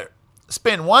you rather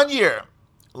spend 1 year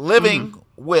living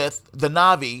with the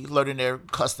Na'vi, learning their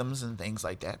customs and things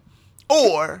like that,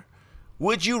 or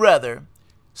would you rather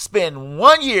spend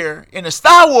 1 year in the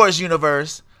Star Wars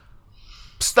universe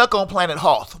stuck on planet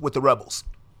Hoth with the rebels?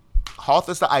 Hoth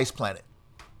is the ice planet.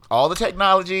 All the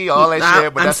technology, all that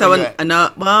shit, but that's where you're at.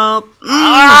 Right?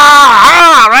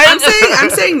 I'm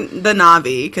saying the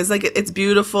Na'vi because like it's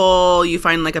beautiful. You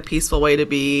find like a peaceful way to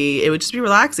be. It would just be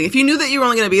relaxing. If you knew that you were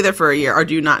only going to be there for a year, or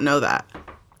do you not know that?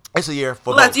 It's a year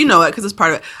for both. You know it because it's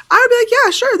part of it. I would be like,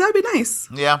 yeah, sure, that'd be nice.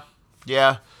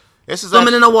 Yeah. This is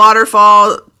swimming in a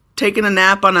waterfall, taking a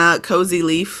nap on a cozy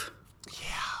leaf.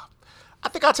 Yeah, I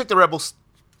think I'll take the rebels.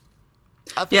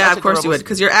 Yeah, of course you would,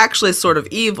 because you're actually sort of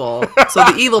evil, so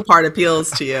the evil part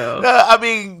appeals to you. I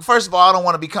mean, first of all, I don't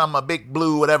want to become a big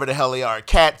blue, whatever the hell they are,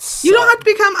 cats. You don't have to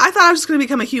become. I thought I was just going to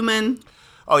become a human.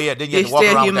 Oh yeah, then you have to walk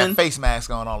around with that face mask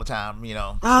on all the time,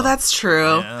 Oh, so. That's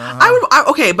true. Yeah.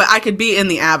 Okay, but I could be in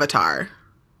the Avatar.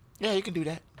 Yeah, you can do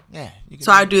that. Yeah, you can.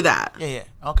 So I'd do that. Yeah.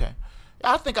 Okay.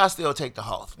 I think I still take the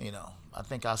Hoth. I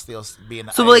think I'll still be in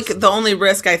the So, ice. like, the only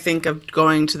risk I think of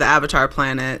going to the Avatar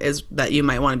planet is that you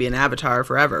might want to be an Avatar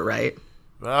forever, right?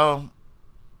 Well,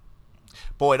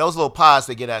 boy, those little pods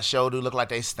they get at show do look like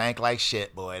they stank like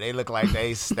shit, boy. They look like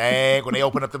they stank when they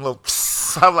open up them little psst.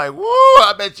 I'm like, woo,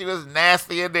 I bet you was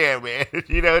nasty in there, man.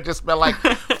 It just smelled like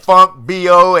funk,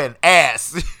 BO, and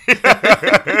ass.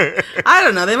 I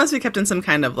don't know. They must be kept in some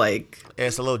kind of like...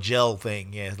 It's a little gel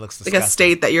thing. Yeah, it looks disgusting. Like a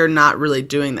state that you're not really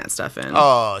doing that stuff in.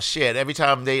 Oh, shit. Every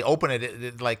time they open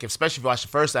it, like, especially if you watch the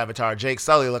first Avatar, Jake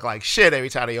Sully looked like shit every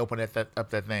time they open up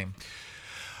that thing.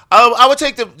 I would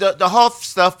take the Hoth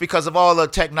stuff because of all the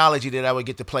technology that I would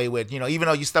get to play with. Even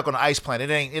though you're stuck on an ice planet,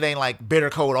 it ain't like bitter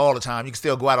cold all the time. You can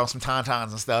still go out on some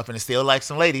tauntauns and stuff, and it's still like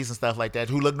some ladies and stuff like that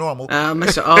who look normal.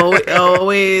 Always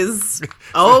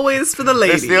for the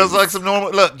ladies. It still like some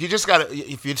normal. Look, you just gotta.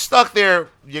 If you're stuck there,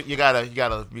 you gotta.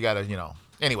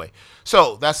 Anyway,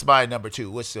 so that's my number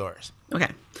 2. What's yours? Okay,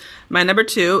 my number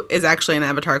 2 is actually an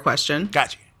Avatar question.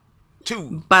 Got you.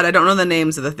 2. But I don't know the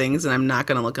names of the things, and I'm not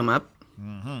gonna look them up.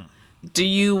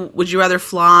 Mm-hmm. Would you rather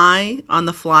fly on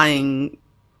the flying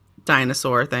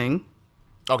dinosaur thing?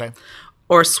 Okay.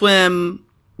 Or swim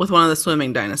with one of the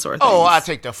swimming dinosaur things? Oh, I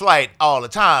take the flight all the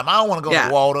time. I don't want to go in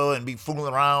the water and be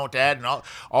fooling around with that and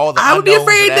all the I would be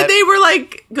afraid that they were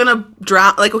like gonna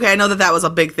drown. Like, okay, I know that was a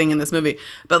big thing in this movie,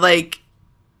 but like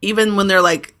even when they're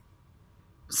like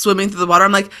swimming through the water,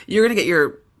 I'm like, you're gonna get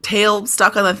your tail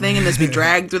stuck on the thing and just be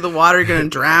dragged through the water, you're gonna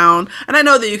drown. And I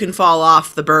know that you can fall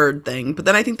off the bird thing, but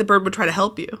then I think the bird would try to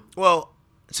help you. Well,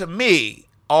 to me,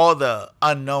 all the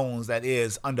unknowns that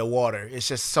is underwater, it's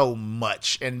just so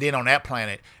much. And then on that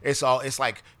planet, it's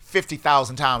like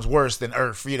 50,000 times worse than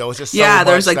Earth. It's just so much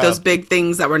there's like stuff. Those big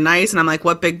things that were nice, and I'm like,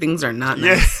 what big things are not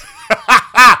nice?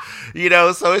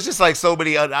 So it's just like so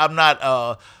many. I'm not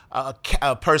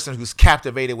a person who's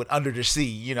captivated with under the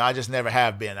sea. I just never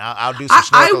have been. I'll do some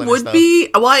snorkeling. I would be.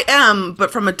 Well, I am,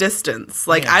 but from a distance.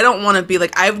 Like, I don't want to be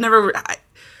like, I've never.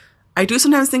 I do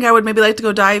sometimes think I would maybe like to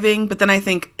go diving, but then I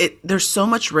think there's so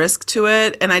much risk to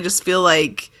it, and I just feel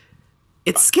like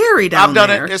it's scary down there. I've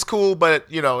done it. It's cool, but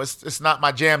it's not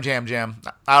my jam.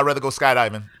 I'd rather go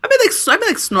skydiving. I'd be like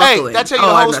snorkeling. Hey, that tell you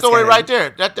the whole story right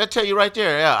there. That tell you right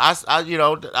there. Yeah,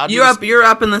 you're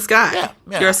up in the sky.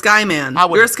 Yeah. You're a sky man.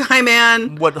 You're a sky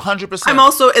man. 100%. I'm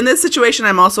also in this situation.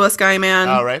 I'm also a sky man.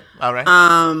 All right.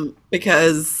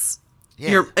 Because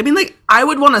I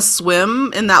would want to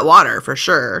swim in that water for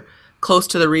sure. Close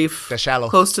to the reef, shallow,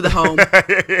 close to the home,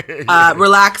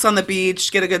 relax on the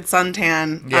beach, get a good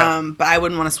suntan. Yeah. But I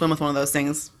wouldn't want to swim with one of those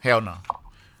things. Hell no.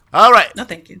 All right. No,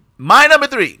 thank you. My number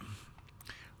 3.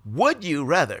 Would you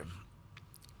rather?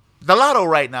 The lotto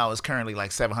right now is currently like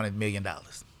 $700 million.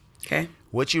 Okay.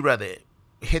 Would you rather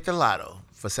hit the lotto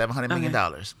for $700 million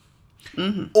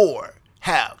or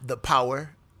have the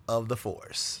power of the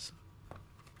Force?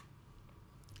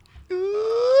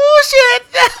 Ooh, shit.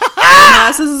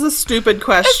 Yes, this is a stupid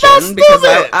question because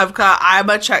I'm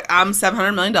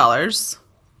 $700 million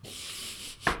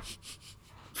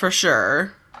for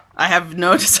sure. I have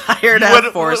no desire to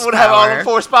have force power. Have all the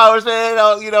force powers, man.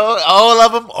 All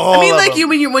of them.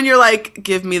 When you're like,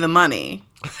 give me the money,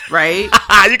 right?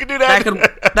 You can do that.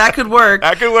 That could work.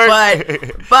 That could work.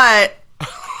 But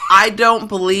I don't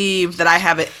believe that I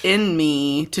have it in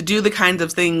me to do the kinds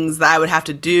of things that I would have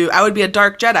to do. I would be a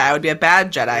dark Jedi. I would be a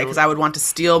bad Jedi because I would want to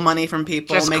steal money from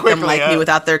people, make them like me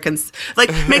without their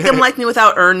make them like me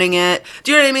without earning it.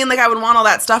 Do you know what I mean? Like I would want all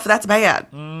that stuff. That's bad.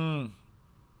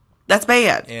 That's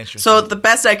bad. So the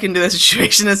best I can do in this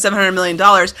situation is $700 million,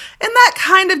 and that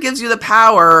kind of gives you the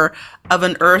power of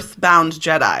an earthbound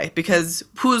Jedi because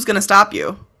who's going to stop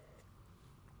you?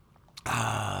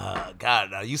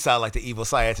 God, now you sound like the evil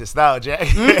scientist now, Jack.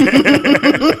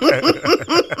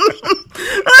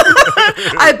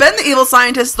 I've been the evil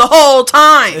scientist the whole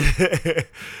time.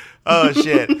 Oh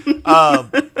shit.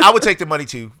 I would take the money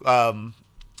too. I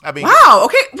mean, wow.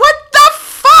 Okay. What the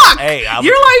fuck? Hey,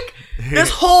 you're like this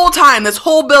whole time, this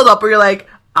whole build up where you're like,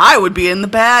 I would be in the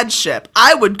bad ship.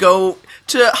 I would go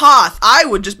to Hoth. I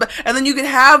would just, and then you could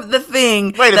have the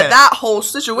thing that whole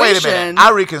situation. Wait a minute.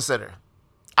 I reconsider.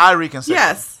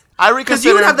 Yes. I reconsider.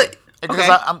 You would have the,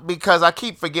 because I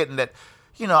keep forgetting that,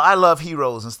 I love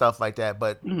heroes and stuff like that,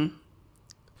 but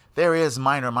there is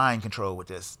minor mind control with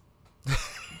this.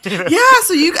 Yeah,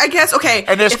 so I guess, okay.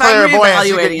 And there's clairvoyance.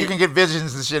 You can get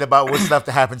visions and shit about what stuff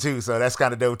to happen too, so that's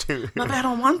kind of dope too. No, but I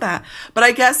don't want that. But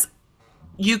I guess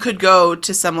you could go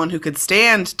to someone who could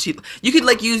stand to, you could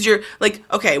like use your, like,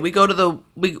 okay, we're going to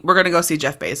go see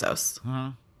Jeff Bezos.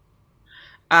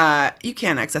 You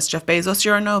can't access Jeff Bezos.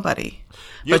 You're a nobody.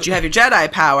 But you have your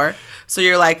Jedi power. So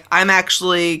you're like, I'm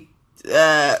actually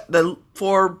the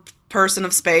 4-person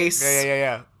of space.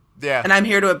 Yeah. And I'm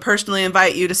here to personally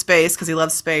invite you to space because he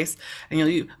loves space.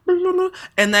 And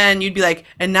and then you'd be like,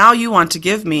 and now you want to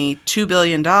give me $2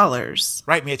 billion.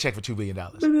 Write me a check for $2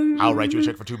 billion. I'll write you a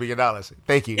check for $2 billion.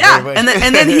 Thank you. Yeah, and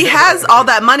then he has all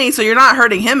that money, so you're not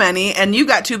hurting him any, and you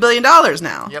got $2 billion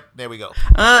now. Yep, there we go.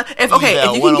 If you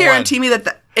can guarantee me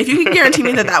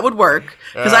that that would work,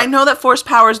 because I know that force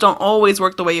powers don't always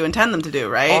work the way you intend them to do,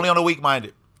 right? Only on the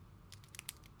weak-minded.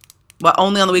 What?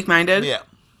 Only on the weak-minded? Yeah.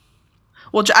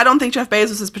 Well, I don't think Jeff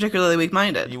Bezos is particularly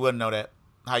weak-minded. You wouldn't know that.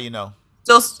 How you know?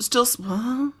 Still.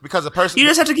 Because a person. You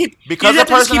just have to keep. Because a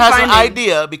person has an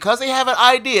idea. Because they have an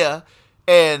idea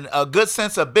and a good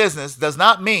sense of business does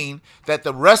not mean that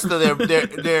the rest of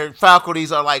their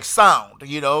faculties are like sound.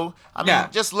 I mean,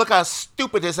 just look how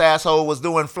stupid this asshole was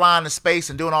doing, flying to space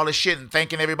and doing all this shit and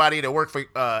thanking everybody that worked for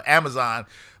Amazon.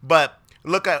 But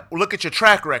look at your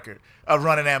track record of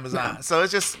running Amazon. Yeah. So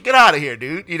it's just, get out of here,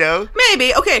 dude,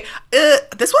 Maybe. Okay.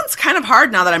 This one's kind of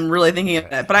hard now that I'm really thinking of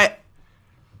it, but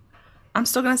I'm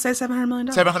still going to say $700 million.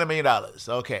 $700 million.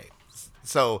 Okay.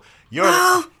 So you're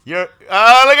look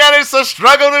at it. So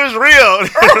struggle is real.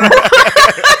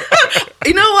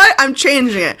 You know what? I'm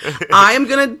changing it. I am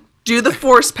going to do the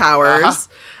force powers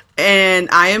and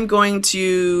I am going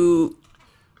to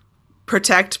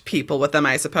protect people with them,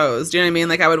 I suppose. Do you know what I mean?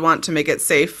 Like I would want to make it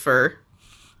safe for,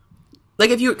 like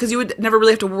because you would never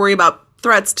really have to worry about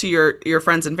threats to your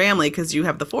friends and family because you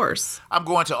have the force. I'm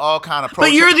going to all kind of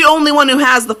protests. But you're the only one who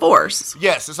has the force.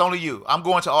 Yes, it's only you. I'm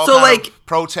going to all kind of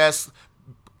protests,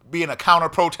 being a counter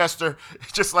protester,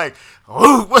 just like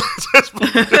just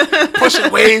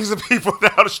pushing waves of people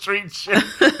down the street and shit.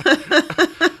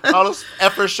 All those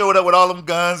efforts showed up with all them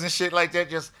guns and shit like that.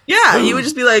 You would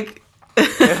just be like,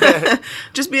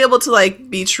 just be able to like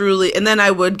be truly, and then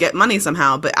I would get money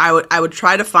somehow, but I would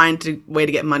try to find a way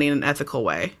to get money in an ethical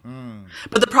way.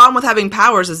 But the problem with having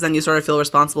powers is then you sort of feel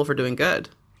responsible for doing good.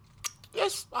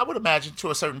 Yes, I would imagine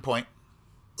to a certain point.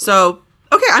 So,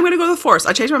 okay, I'm going to go with the force.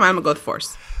 I changed my mind. I'm going to go with the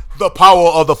force. The power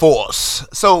of the force.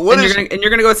 So you're going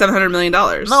to go with $700 million.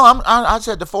 No, I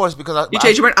said the force because you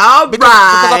changed your mind. All right. Because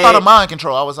I thought of mind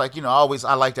control. I was like,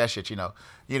 I like that shit.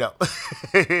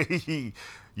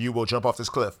 You will jump off this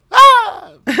cliff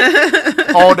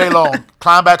all day long,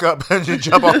 climb back up, and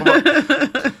jump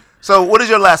off. So, what is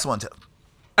your last one, Tip?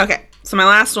 Okay, so my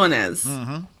last one is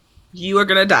you are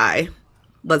gonna die.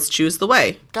 Let's choose the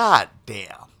way. God damn.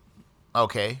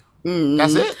 Okay,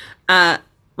 that's it.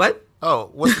 What? Oh,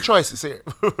 what's the choices here?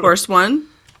 First one,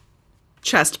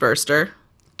 chest burster.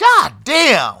 God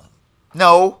damn.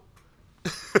 No.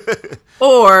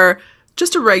 Or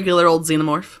just a regular old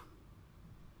xenomorph.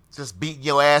 Just beating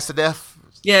your ass to death?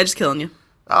 Yeah, just killing you.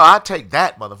 Oh, I'll take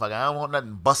that, motherfucker. I don't want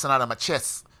nothing busting out of my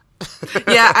chest.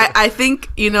 Yeah, I think,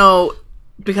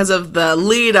 because of the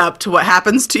lead up to what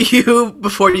happens to you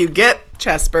before you get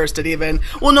chest bursted even.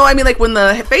 Well, no, I mean like when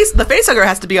the face hugger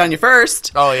has to be on you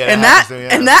first. Oh yeah, and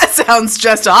that sounds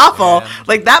just awful. Yeah.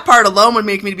 Like that part alone would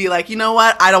make me be like, you know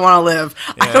what? I don't want to live.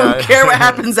 Yeah. I don't care what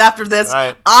happens after this.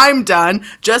 Right. I'm done.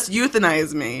 Just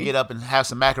euthanize me. Get up and have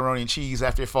some macaroni and cheese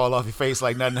after it fall off your face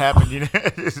like nothing happened. You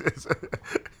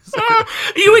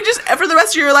would just for the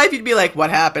rest of your life you'd be like, what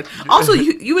happened? Also,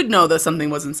 you would know that something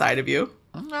was inside of you.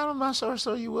 I'm not sure.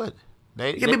 So you would.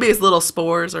 Maybe it's little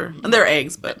spores and they're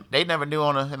eggs, but they never knew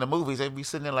in the movies. They'd be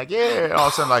sitting there like, yeah, and all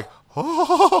of a sudden like,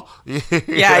 oh,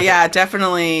 yeah,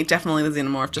 definitely the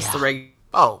xenomorph, just the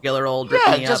regular old.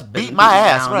 Yeah, just beat my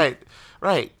ass,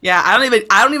 right. Yeah, I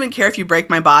don't even care if you break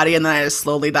my body and then I just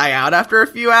slowly die out after a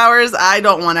few hours. I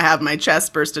don't want to have my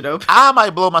chest bursted open. I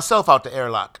might blow myself out the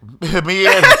airlock. me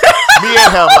and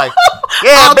him like.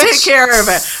 Yeah, I'll take care of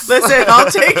it. Listen, I'll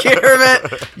take care of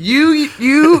it.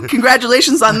 You,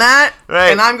 congratulations on that.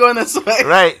 Right. And I'm going this way.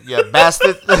 Right, you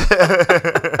bastard.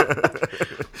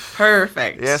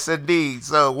 Perfect. Yes, indeed.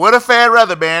 So, what a fan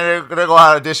rather, man. They're going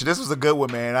out of edition. This was a good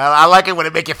one, man. I like it when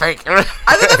it make you think. I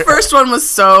think the first one was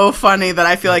so funny that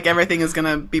I feel like everything is going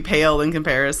to be pale in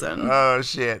comparison. Oh,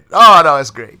 shit. Oh, no,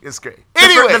 it's great. It's great.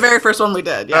 Anyway. The very first one we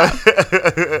did, yeah.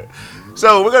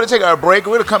 So, we're going to take our break.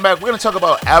 We're going to come back. We're going to talk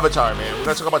about Avatar, man. We're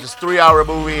going to talk about this 3-hour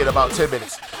movie in about 10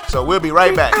 minutes. So, we'll be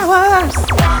right back.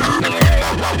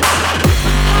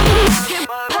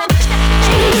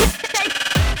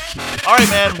 All right,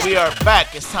 man, we are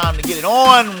back. It's time to get it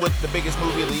on with the biggest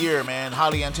movie of the year, man.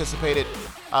 Highly anticipated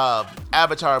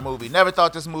Avatar movie. Never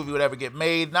thought this movie would ever get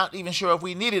made. Not even sure if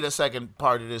we needed a second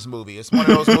part of this movie. It's one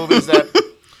of those movies that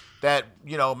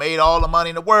made all the money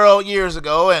in the world years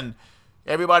ago, and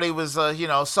everybody was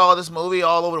saw this movie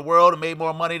all over the world and made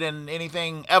more money than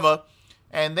anything ever.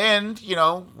 And then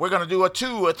we're gonna do a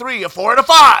 2, a 3, a 4, and a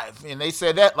 5, and they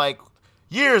said that like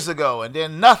years ago, and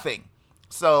then nothing.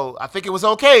 So I think it was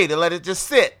okay to let it just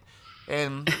sit.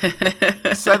 And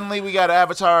suddenly we got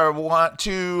Avatar 1,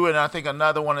 2, and I think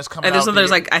another one is coming out.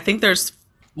 And I think there's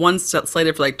one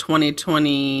slated for like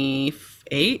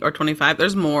 2028 or 25.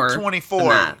 There's more.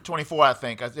 24, I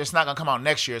think. It's not going to come out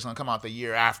next year. It's going to come out the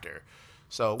year after.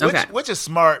 So, which is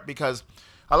smart because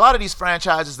a lot of these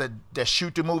franchises that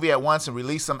shoot the movie at once and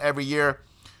release them every year,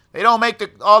 they don't make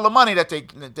all the money that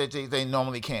they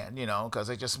normally can, because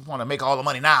they just want to make all the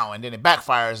money now, and then it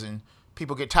backfires and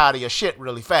people get tired of your shit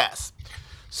really fast.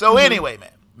 So anyway,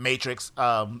 man, Matrix.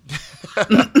 I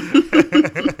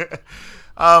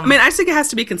think it has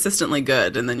to be consistently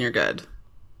good, and then you're good.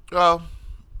 Well,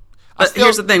 but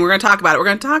here's the thing: we're going to talk about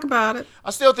it.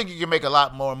 I still think you can make a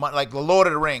lot more money, like the Lord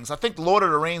of the Rings. I think the Lord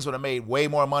of the Rings would have made way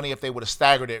more money if they would have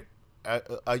staggered it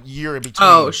a year in between.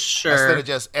 Oh, sure. Instead of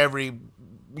just every.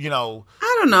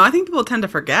 I don't know. I think people tend to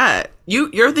forget.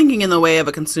 You're thinking in the way of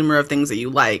a consumer of things that you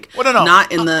like. Well, no.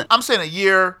 Not in the. I'm saying a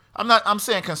year. I'm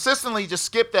saying consistently. Just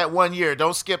skip that 1 year.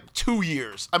 Don't skip 2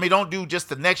 years. I mean, don't do just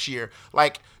the next year.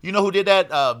 Like who did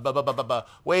that?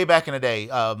 Way back in the day.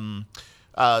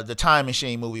 The Time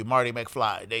Machine movie, Marty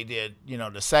McFly. They did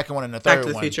the second one and the third one. Back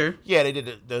to the Future. Yeah, they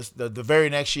did the very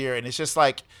next year, and it's just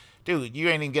like. Dude, you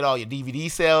ain't even get all your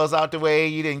DVD sales out the way.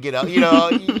 You didn't get, you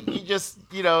just,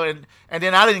 and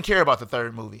then I didn't care about the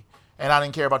third movie, and I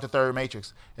didn't care about the third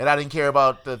Matrix, and I didn't care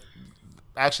about the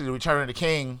Return of the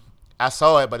King. I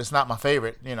saw it, but it's not my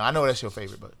favorite. I know that's your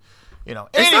favorite, but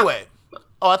anyway.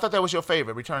 I thought that was your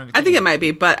favorite, Return of the King. I think it might be,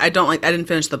 but I didn't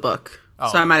finish the book,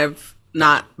 so I might have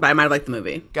not, but I might have liked the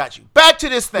movie. Got you. Back to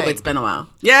this thing. It's been a while.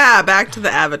 Yeah, back to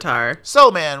the Avatar. So,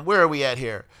 man, where are we at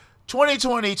here?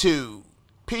 2022.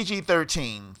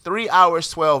 PG-13, 3 hours,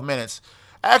 12 minutes.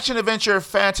 Action-adventure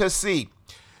fantasy.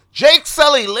 Jake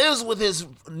Sully lives with his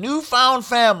newfound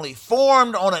family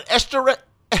formed on an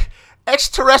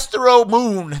extraterrestrial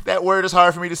moon. That word is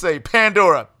hard for me to say.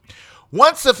 Pandora.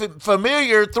 Once a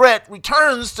familiar threat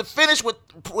returns to finish with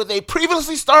they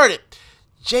previously started,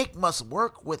 Jake must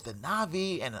work with the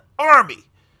Na'vi and an army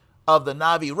of the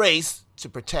Na'vi race to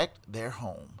protect their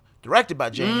home. Directed by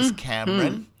James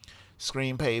Cameron.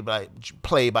 Screenplay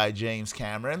by James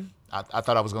Cameron. I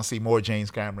thought I was going to see more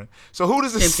James Cameron. So who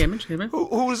does this?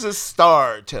 Who does this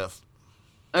star, Tiff?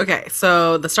 Okay,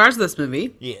 so the stars of this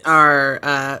movie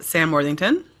are Sam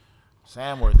Worthington,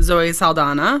 Zoe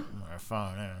Saldana,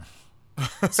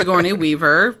 Sigourney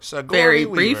Weaver. Very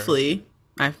briefly.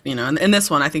 In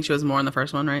this one, I think she was more in the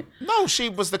first one, right? No, she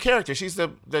was the character. She's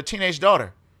the teenage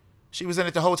daughter. She was in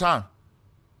it the whole time.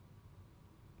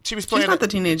 She's not the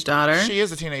teenage daughter. She is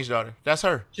the teenage daughter. That's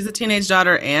her. She's the teenage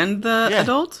daughter and the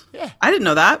adult? Yeah. I didn't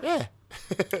know that. Yeah.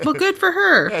 Well, good for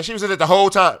her. Yeah, she was in it the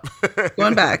whole time.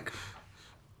 Going back.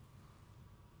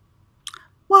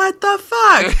 What? what the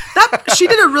fuck? She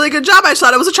did a really good job. I just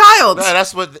thought it was a child. Yeah,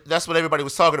 that's what everybody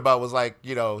was talking about. Was like,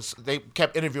 you know, they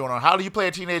kept interviewing her. How do you play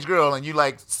a teenage girl and you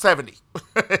like 70?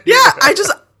 Yeah,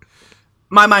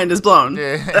 my mind is blown.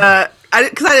 Yeah.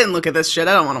 Because I didn't look at this shit.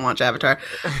 I don't want to watch Avatar.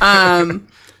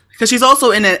 Because she's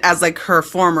also in it as like her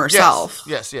former self.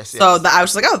 Yes. So I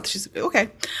was just like, oh, she's okay.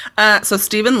 So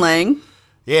Stephen Lang.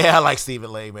 Yeah, I like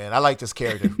Stephen Lang, man. I like this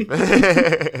character.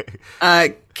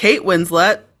 Kate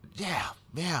Winslet.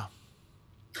 Yeah.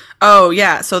 Oh,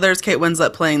 yeah. So there's Kate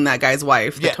Winslet playing that guy's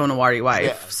wife, the Tonawari wife.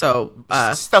 Yeah. So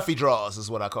Stuffy Draws is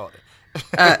what I called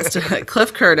it.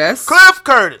 Cliff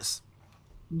Curtis.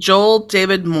 Joel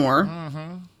David Moore.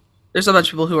 Mm-hmm. There's a bunch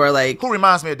of people who are like... Who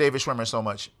reminds me of David Schwimmer so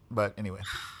much, but anyway.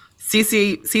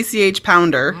 CCH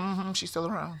Pounder. Mm-hmm, she's still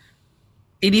around.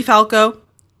 Edie Falco.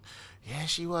 Yeah,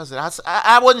 she was.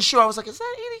 I wasn't sure. I was like, is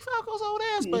that Edie Falco's old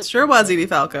ass? But it sure was Edie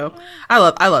Falco. I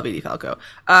love Edie Falco.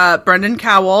 Brendan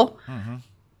Cowell. Mm-hmm.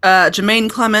 Jermaine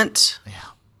Clement. Yeah.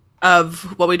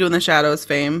 Of What We Do in the Shadows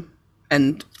fame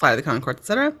and Flight of the Conchords,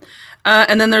 etc.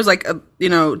 And then there's like,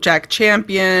 Jack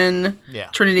Champion,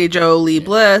 Trinity Jo Lee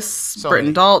Bliss,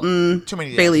 Britton Dalton,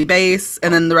 Bailey Bass,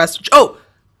 and then the rest. Oh,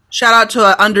 shout out to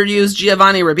underused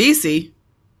Giovanni Ribisi.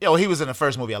 Yeah, well, he was in the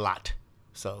first movie a lot.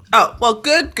 So. Oh, well,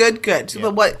 good.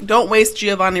 Yeah. But don't waste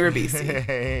Giovanni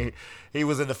Ribisi. He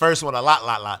was in the first one a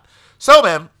lot. So,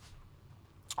 man,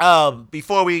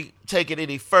 before we take it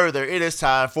any further, it is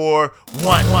time for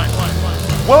one.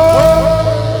 Whoa!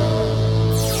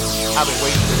 I've been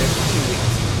waiting for this for 2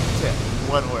 weeks. Yeah,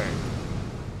 one word.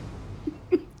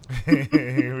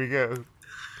 Here we go.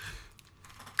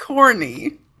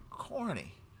 Corny.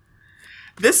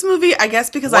 This movie, I guess,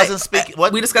 because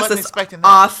we discussed this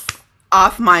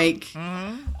off mic,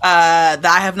 that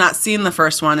I have not seen the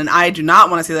first one, and I do not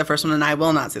want to see the first one, and I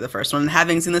will not see the first one. And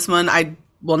having seen this one, I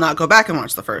will not go back and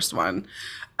watch the first one.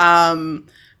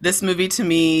 This movie to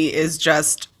me is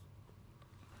just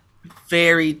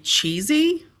very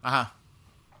cheesy.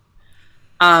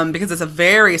 Because it's a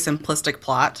very simplistic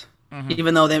plot,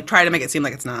 even though they try to make it seem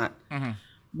like it's not,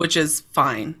 which is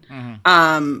fine.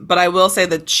 But I will say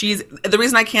that the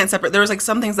reason I can't separate, there was like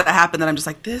some things that happened that I'm just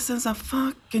like, this is a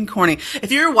fucking corny.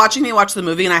 If you were watching me watch the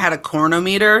movie and I had a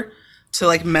cornometer to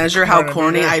like measure how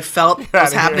corny I felt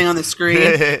was happening on the screen,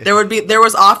 there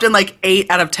was often like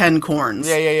 8 out of 10 corns.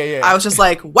 Yeah. I was just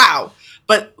like, wow.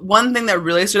 But one thing that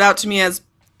really stood out to me as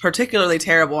particularly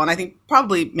terrible, and I think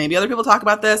probably maybe other people talk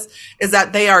about this, is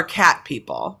that they are cat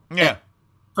people. Yeah.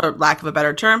 For lack of a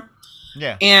better term.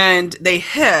 Yeah. And they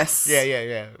hiss.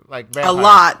 Yeah. Like vampires. A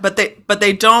lot, but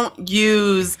they don't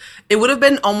use. It would have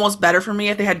been almost better for me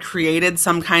if they had created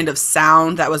some kind of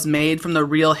sound that was made from the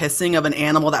real hissing of an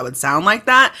animal that would sound like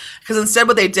that. Because instead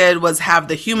what they did was have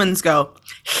the humans go.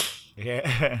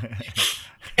 Yeah.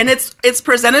 And it's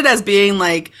presented as being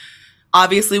like,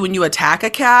 obviously when you attack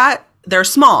a cat, they're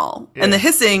small. Yeah. And the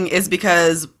hissing is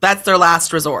because that's their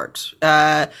last resort.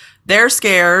 They're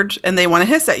scared and they want to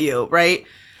hiss at you, right?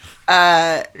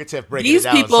 These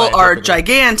people are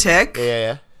gigantic.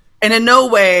 Yeah. And in no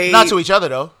way... Not to each other,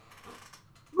 though.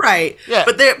 Right. Yeah.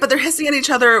 But they're hissing at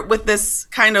each other with this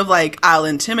kind of like, I'll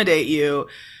intimidate you.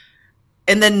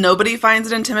 And then nobody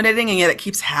finds it intimidating, and yet it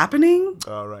keeps happening.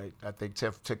 All right. I think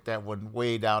Tiff took that one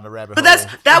way down the rabbit hole. But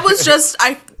that was just...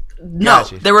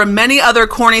 There were many other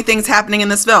corny things happening in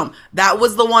this film. That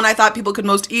was the one I thought people could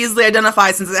most easily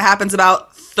identify since it happens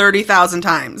about 30,000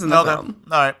 times in the film.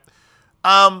 All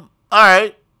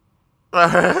right.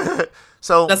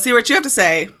 So let's see what you have to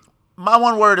say. My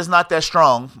one word is not that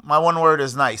strong. My one word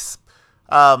is nice.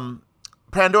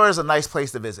 Pandora is a nice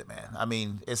place to visit, man. I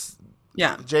mean,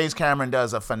 James Cameron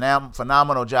does a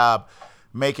phenomenal job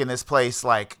making this place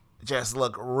like just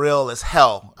look real as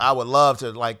hell. I would love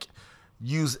to like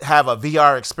have a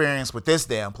VR experience with this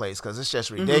damn place because it's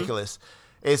just ridiculous.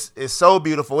 It's so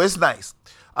beautiful. It's nice.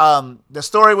 The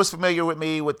story was familiar with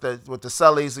me with the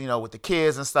Sullys, with the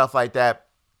kids and stuff like that.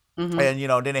 And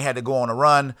then they had to go on a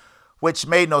run, which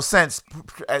made no sense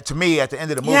to me at the end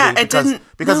of the movie. Yeah,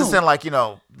 because it's in like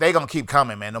they gonna keep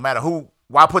coming, man. No matter who.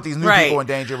 Why put these new people in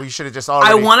danger? We should have just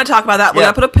already. I want to talk about that. We're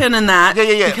gonna put a pin in that.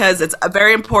 Yeah. Because it's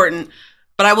very important.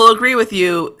 But I will agree with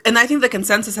you, and I think the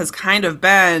consensus has kind of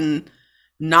been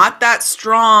not that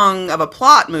strong of a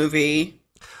plot movie,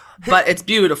 but it's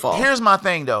beautiful. Here's my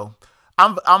thing, though.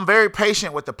 I'm very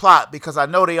patient with the plot because I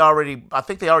know I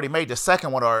think they already made the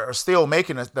second one or are still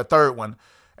making the third one.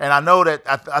 And I know that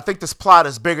I think this plot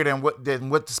is bigger than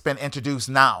what's been introduced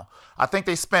now. I think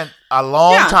they spent a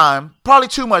long time, probably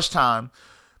too much time,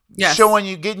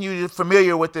 getting you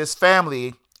familiar with this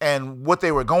family and what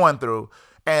they were going through.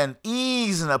 and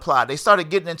easing the plot. They started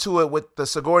getting into it with the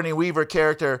Sigourney Weaver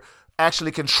character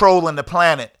actually controlling the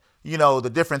planet, you know, the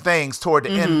different things toward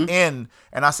the end.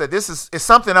 And I said, it's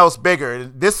something else bigger.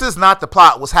 This is not the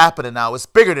plot what's happening now. It's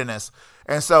bigger than this.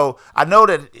 And so I know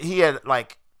that he had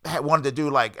wanted to do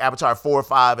like Avatar 4 or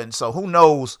 5. And so who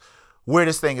knows where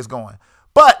this thing is going.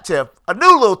 But Tiff, a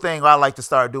new little thing I like to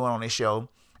start doing on this show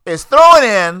is throwing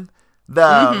in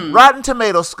the Rotten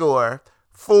Tomato score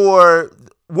for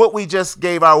what we just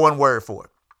gave our one word for.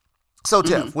 So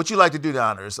Tiff, would you like to do the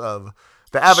honors of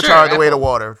the Avatar, The Way of the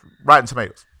Water, Rotten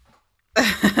Tomatoes?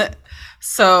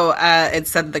 So it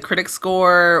said the critic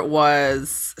score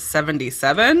was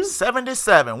 77.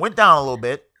 77. Went down a little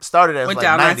bit. Started at went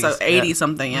down. 90s. I saw 80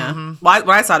 something. Yeah. When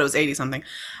I saw it was 80 something.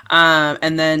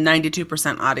 And then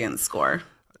 92% audience score.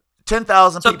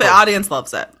 10,000 people. So the audience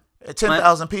loves it.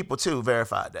 10,000 people too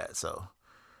verified that. So,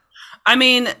 I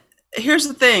mean, here's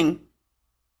the thing.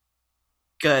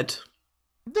 Good.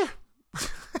 Yeah.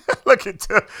 Look at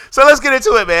so let's get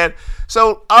into it, man.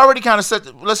 So I already kind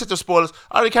of let's hit the spoilers.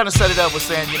 I already kind of set it up with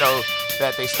saying, you know,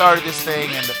 that they started this thing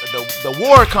and the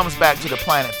war comes back to the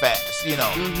planet fast, you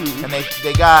know, and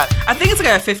they got. I think it's like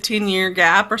a 15-year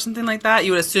gap or something like that.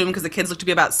 You would assume because the kids look to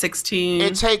be about 16.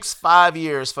 It takes 5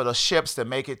 years for the ships to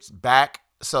make it back.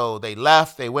 So they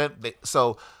left. They went.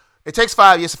 So it takes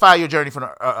 5 years. It's a 5-year journey from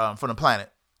the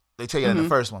planet. They tell you that in the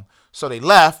first one. So they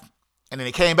left. And then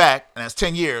they came back, and that's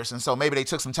 10 years. And so maybe they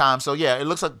took some time. So, yeah, it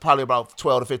looks like probably about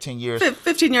 12 to 15 years.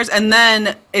 15 years. And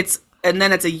then it's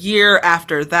a year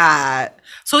after that.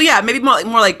 So, yeah, maybe more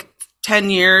like 10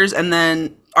 years and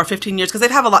then or 15 years because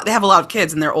they have a lot of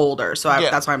kids and they're older. So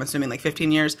that's why I'm assuming like 15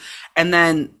 years. And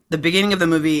then the beginning of the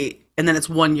movie, and then it's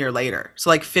 1 year later. So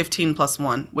like 15 plus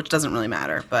 1, which doesn't really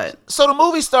matter. But so the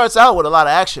movie starts out with a lot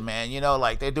of action, man. You know,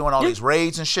 like they're doing all these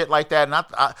raids and shit like that.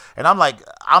 And I'm like,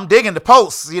 I'm digging the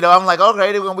posts. You know, I'm like,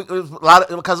 okay, because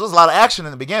there was a lot of action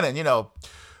in the beginning. You know,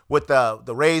 with the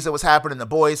raids that was happening, the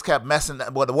boys kept messing.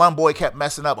 Well, the one boy kept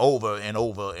messing up over and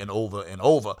over and over and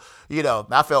over. You know,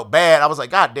 I felt bad. I was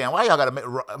like, God damn, why you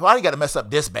gotta mess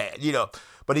up this bad? You know,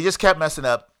 but he just kept messing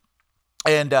up,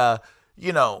 and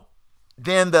you know.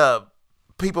 Then the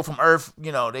people from Earth,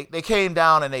 you know, they came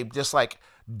down and they just like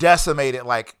decimated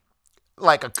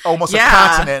almost a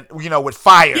continent, you know, with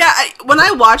fire. Yeah, when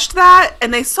I watched that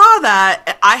and they saw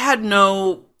that, I had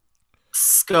no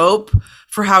scope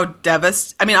for how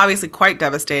obviously quite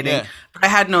devastating, but I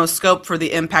had no scope for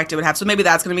the impact it would have. So maybe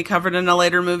that's going to be covered in a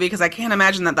later movie because I can't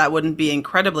imagine that wouldn't be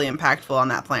incredibly impactful on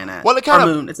that planet. Well, it's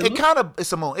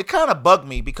a moon. It kind of bugged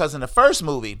me because in the first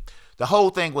movie, the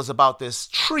whole thing was about this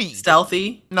tree.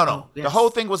 Stealthy? No. Oh, yes. The whole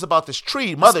thing was about this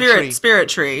tree, tree. Spirit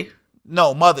tree.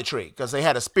 No, mother tree, because they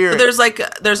had a spirit.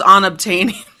 But there's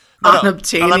unobtainium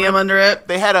under it.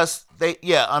 They had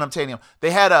unobtainium. They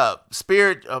had a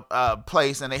spirit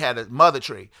place, and they had a mother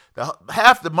tree. The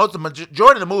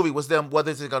majority of the movie was them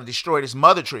whether they're going to destroy this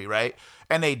mother tree, right?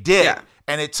 And they did,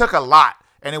 and it took a lot,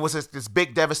 and it was this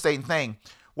big devastating thing.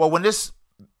 Well, when this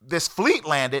fleet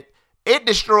landed, it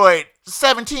destroyed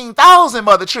 17,000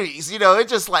 mother trees. You know, it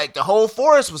just like the whole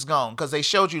forest was gone because they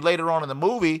showed you later on in the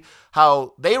movie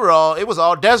how it was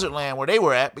all desert land where they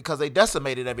were at because they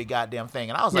decimated every goddamn thing.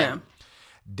 And I was like,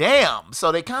 damn.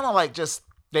 So they kind of like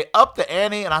they upped the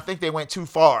ante and I think they went too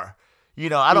far. You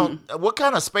know, what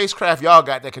kind of spacecraft y'all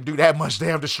got that can do that much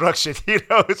damn destruction? You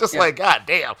know, it's just like, god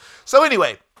damn. So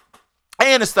anyway,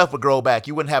 and the stuff would grow back.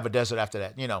 You wouldn't have a desert after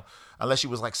that, you know, unless you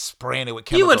was like spraying it with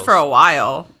chemicals. You would for a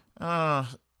while.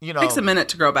 You know, it takes a minute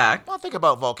to grow back. Well, think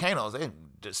about volcanoes. They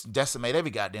just decimate every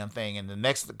goddamn thing. And the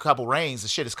next couple rains, the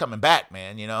shit is coming back,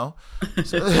 man, you know?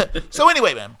 So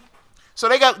anyway, man. So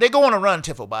they go on a run,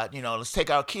 Tiflbot. You know, let's take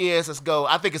our kids. Let's go.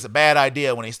 I think it's a bad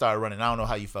idea when they started running. I don't know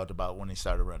how you felt about when they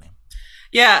started running.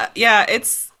 Yeah.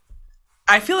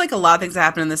 I feel like a lot of things that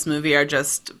happen in this movie are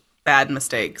just bad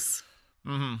mistakes.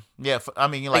 Mm-hmm. Yeah. I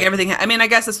mean, like everything. I mean, I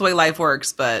guess that's the way life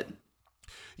works, but.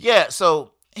 Yeah.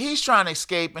 So he's trying to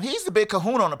escape, and he's the big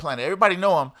kahuna on the planet. Everybody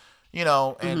know him, you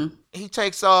know, and he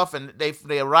takes off, and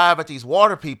they arrive at these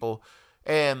water people,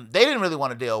 and they didn't really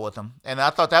want to deal with him. And I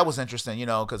thought that was interesting, you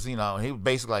know, because, you know, he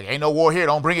basically like, ain't no war here,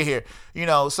 don't bring it here, you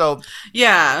know. So,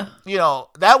 yeah, you know,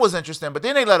 that was interesting. But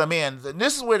then they let him in. And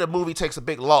this is where the movie takes a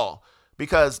big lull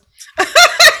because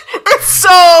it's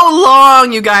so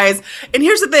long, you guys. And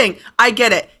here's the thing. I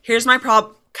get it. Here's my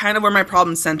problem. Kind of where my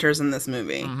problem centers in this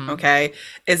movie, okay,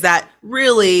 is that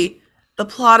really the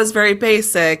plot is very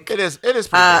basic. It is pretty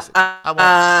basic.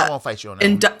 I won't fight you on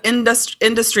that.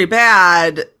 Industry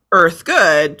bad, Earth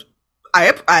good.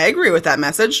 I agree with that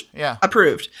message. Yeah,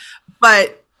 approved.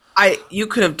 But You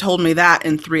could have told me that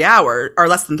in 3 hours or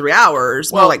less than 3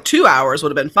 hours. Well, more like 2 hours would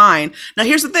have been fine. Now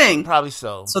here's the thing. Probably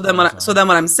so. So then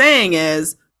what I'm saying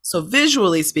is, so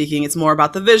visually speaking, it's more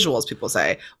about the visuals. People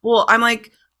say, well, I'm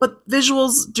like, but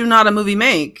visuals do not a movie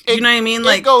make. You know what I mean?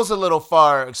 Like, it goes a little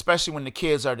far, especially when the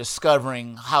kids are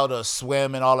discovering how to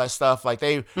swim and all that stuff. Like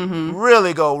they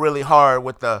really go really hard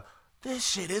with this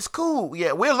shit is cool.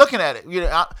 Yeah, we're looking at it. You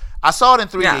know, I saw it in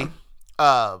 3D,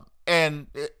 and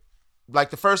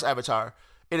like the first Avatar,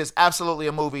 it is absolutely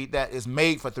a movie that is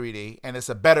made for 3D, and it's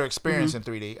a better experience in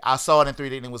 3D. I saw it in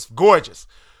 3D, and it was gorgeous.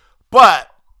 But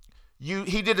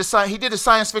he did a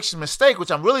science fiction mistake,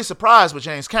 which I'm really surprised with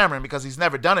James Cameron because he's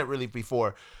never done it really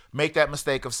before. Make that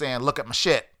mistake of saying, "Look at my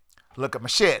shit. Look at my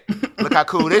shit. Look how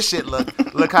cool this shit look.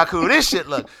 Look how cool this shit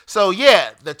look." So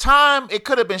yeah, the time it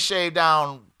could have been shaved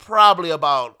down probably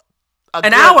about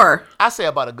an hour. I say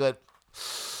about a good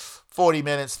 40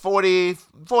 minutes. 40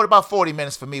 about 40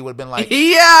 minutes for me would have been like,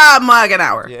 yeah, like an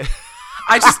hour. Yeah.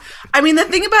 I mean, the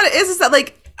thing about it is that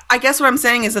like, I guess what I'm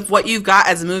saying is if what you've got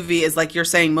as a movie is like you're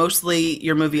saying mostly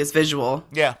your movie is visual.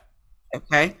 Yeah.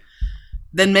 Okay.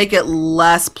 Then make it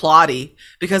less plotty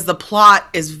because the plot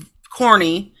is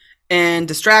corny and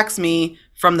distracts me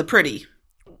from the pretty.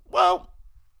 Well,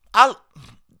 I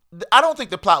don't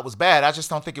think the plot was bad. I just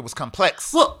don't think it was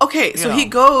complex. Well, okay. So he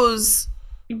goes,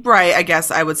 right. I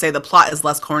guess I would say the plot is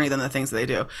less corny than the things that they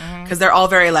do because they're all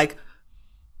very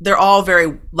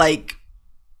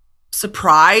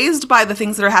surprised by the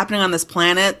things that are happening on this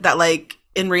planet that like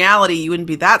in reality you wouldn't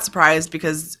be that surprised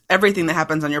because everything that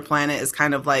happens on your planet is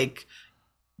kind of like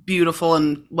beautiful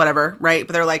and whatever, right?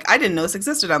 But they're like, I didn't know this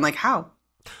existed. I'm like, how?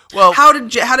 Well, how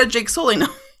did Jake Sully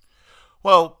know?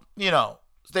 Well, you know,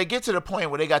 they get to the point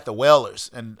where they got the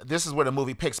whalers, and this is where the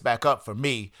movie picks back up for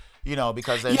me, you know,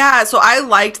 because so I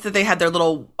liked that they had their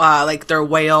little like their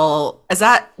whale. Is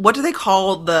that what do they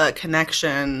call the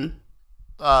connection?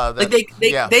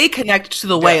 They connect to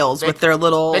the whales with their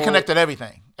little. They connected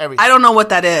everything. I don't know what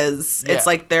that is. Yeah. It's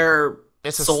like their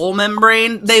soul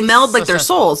membrane. They meld like their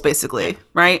souls, basically,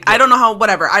 right? Yeah. I don't know how.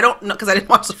 Whatever. I don't know because I didn't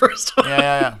watch the first one.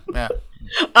 Yeah.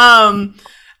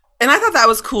 And I thought that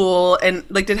was cool, and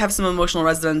like did have some emotional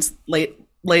resonance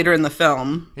later in the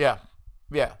film. Yeah.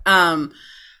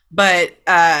 But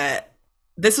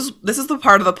this is the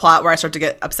part of the plot where I start to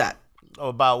get upset. Oh,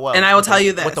 about what? And I will tell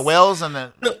you this. With the whales and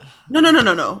the... No,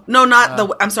 not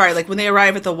the... I'm sorry, like when they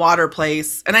arrive at the water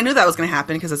place, and I knew that was going to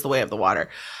happen because it's the way of the water.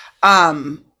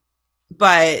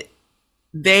 But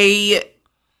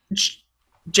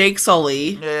Jake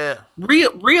Sully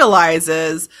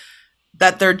realizes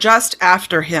that they're just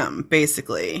after him,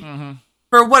 basically. Mm-hmm.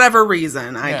 For whatever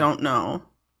reason, I don't know.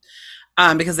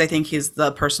 Because they think he's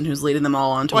the person who's leading them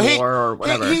all onto war or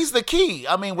whatever. He's the key.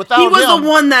 I mean, without he was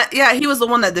the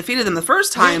one that defeated them the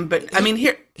first time.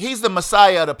 He's the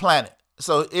Messiah of the planet.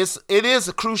 So it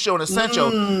is crucial and essential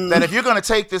that if you're going to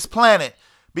take this planet,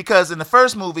 because in the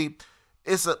first movie,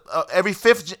 it's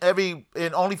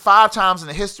only 5 times in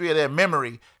the history of their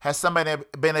memory has somebody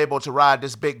been able to ride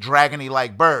this big dragony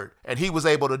like bird, and he was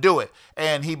able to do it,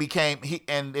 and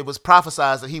and it was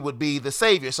prophesized that he would be the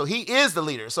savior. So he is the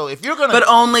leader. So if you're gonna, but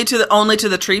only to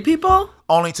the tree people,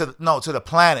 to the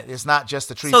planet. It's not just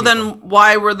the tree. So people. Then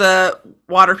why were the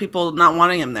water people not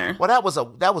wanting him there? Well, that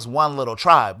was one little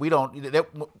tribe.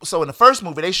 So in the first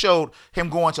movie, they showed him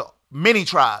going to many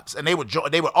tribes, and they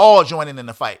were all joining in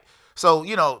the fight. So,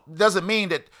 you know, doesn't mean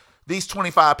that these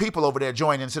 25 people over there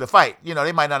joined into the fight. You know,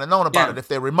 they might not have known about it if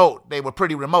they're remote. They were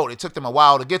pretty remote. It took them a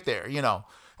while to get there, you know.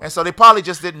 And so they probably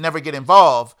just didn't never get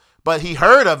involved. But he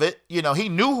heard of it. You know, he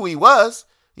knew who he was,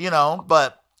 you know,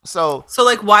 but so. So,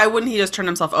 like, why wouldn't he just turn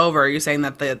himself over? Are you saying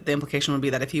that the implication would be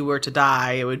that if he were to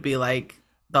die, it would be like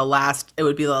the last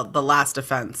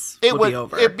defense would be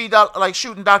over. It'd be like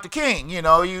shooting Dr. King, you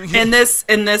know. In this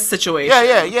situation.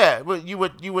 Yeah. You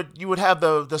would have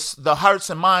the hearts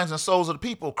and minds and souls of the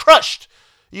people crushed,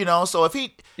 you know. So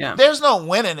there's no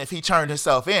winning if he turned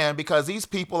himself in, because these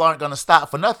people aren't going to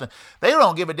stop for nothing. They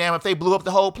don't give a damn if they blew up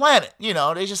the whole planet, you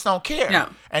know. They just don't care. Yeah.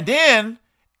 And then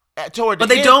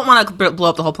they don't want to blow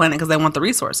up the whole planet because they want the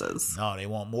resources. No, they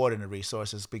want more than the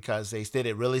resources because they did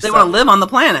it really. They want to live on the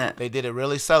planet. They did it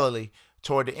really subtly.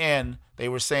 Toward the end, they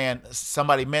were saying,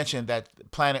 somebody mentioned that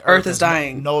planet Earth is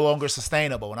dying, no longer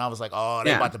sustainable, and I was like, oh,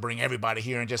 they're about to bring everybody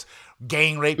here and just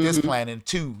gang rape this planet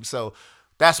too. So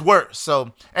that's worse.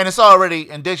 So, and it's already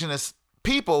indigenous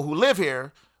people who live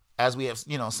here, as we have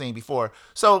seen before.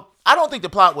 So I don't think the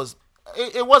plot was.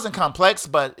 It wasn't complex,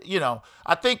 but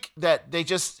I think that he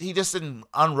just didn't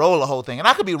unroll the whole thing, and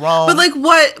I could be wrong.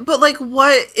 But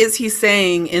what is he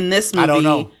saying in this movie? I don't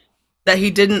know. That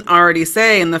he didn't already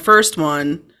say in the first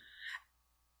one.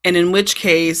 And in which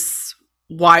case,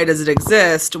 why does it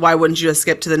exist? Why wouldn't you just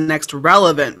skip to the next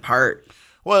relevant part?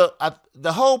 Well,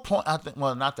 the whole point, I think,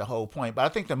 well, not the whole point, but I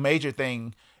think the major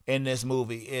thing in this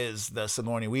movie is the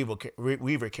Sigourney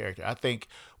Weaver character. I think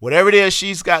whatever it is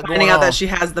she's got going on, finding out that she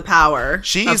has the power, because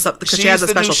she has a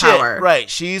special power, right?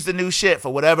 She's the new shit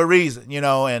for whatever reason, you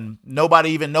know, and nobody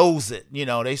even knows it. You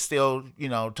know, they still, you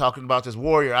know, talking about this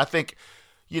warrior. I think,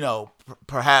 you know,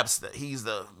 perhaps he's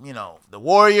the, you know, the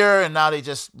warrior, and now they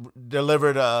just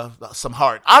delivered some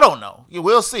heart. I don't know. You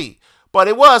will see. But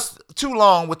it was too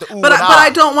long with the ooh but and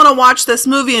I don't want to watch this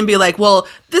movie and be like, well,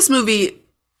 this movie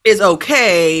is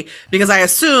okay because I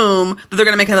assume that they're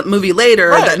going to make a movie later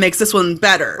that makes this one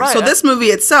better. Right. So this movie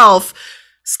itself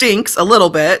stinks a little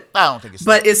bit. I don't think it's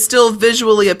but it's still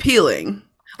visually appealing.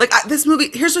 Like this movie,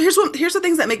 here's the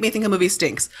things that make me think a movie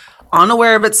stinks.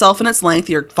 Unaware of itself and its length,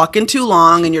 you're fucking too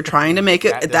long, and you're trying to make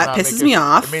it. That pisses me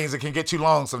off. It means it can get too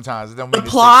long sometimes. It don't mean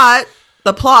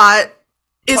the plot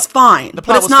is fine, but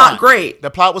it's not great.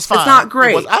 The plot was fine. It's not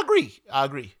great. I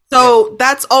agree. So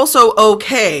that's also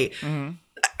okay. Mm-hmm.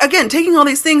 Again, taking all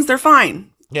these things, they're fine.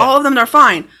 Yeah. All of them are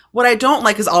fine. What I don't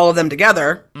like is all of them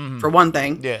together, for one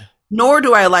thing. Yeah. Nor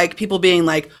do I like people being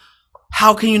like,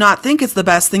 how can you not think it's the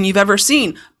best thing you've ever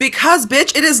seen? Because,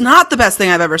 bitch, it is not the best thing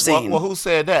I've ever seen. Well, who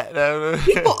said that?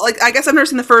 People, like, I guess I've never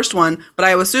seen the first one, but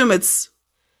I assume it's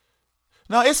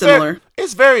it's similar.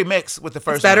 It's very mixed with the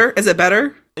first. It's better. One. Is it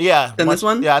better? Yeah, than this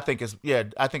one. Yeah, I think it's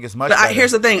much. But better.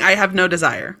 Here's the thing: I have no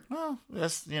desire. Well,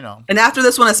 that's And after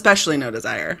this one, especially no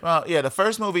desire. Well, yeah, the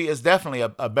first movie is definitely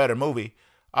a better movie.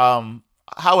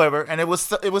 However, and it was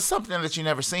something that you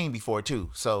never seen before too.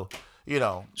 So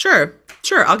Sure,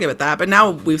 I'll give it that. But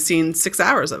now we've seen 6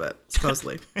 hours of it,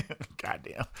 supposedly.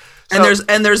 Goddamn.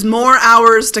 And there's more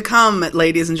hours to come,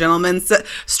 ladies and gentlemen.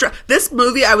 This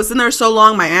movie, I was in there so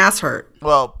long, my ass hurt.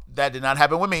 Well, that did not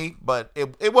happen with me, but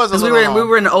it was a little long. We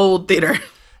were in an old theater.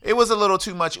 It was a little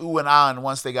too much ooh and ah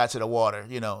once they got to the water.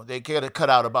 They could have cut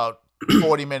out about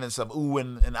 40 minutes of ooh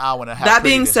and an hour and a half. That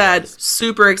being said,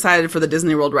 super excited for the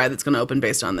Disney World ride that's going to open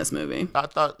based on this movie. I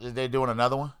thought they're doing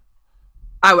another one.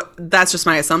 That's just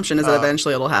my assumption is that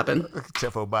eventually it'll happen.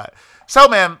 So,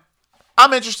 man,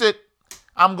 I'm interested.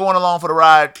 I'm going along for the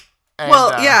ride.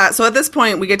 And, so at this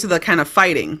point, we get to the kind of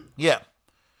fighting. Yeah.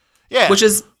 Which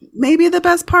is maybe the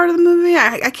best part of the movie.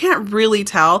 I can't really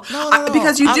tell.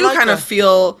 Because you do kind of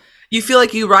feel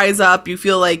like you rise up. You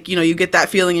feel like, you get that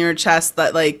feeling in your chest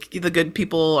that, like, the good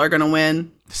people are going to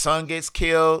win. The son gets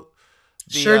killed.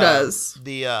 Sure does.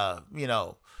 The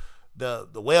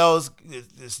whales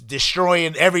is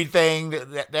destroying everything.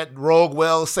 That rogue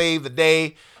whale saved the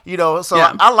day.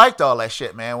 I liked all that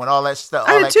shit, man. When all that stuff,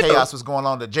 all that chaos was going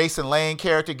on, the Jason Lane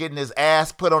character getting his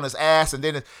ass put on his ass, and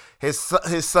then his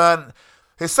son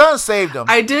saved him.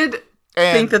 I did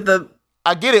think that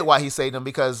I get it why he saved him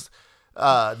because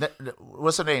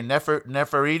what's her name,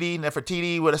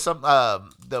 Nefertiti, with some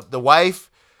the wife.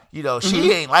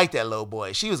 She ain't like that little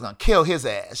boy. She was gonna kill his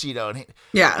ass. And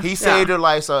he saved her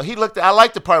life. So I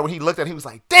liked the part when he looked at it, he was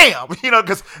like, damn,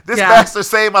 because this bastard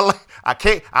saved my life.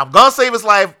 I'm gonna save his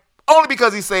life only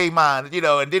because he saved mine,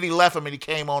 and then he left him and he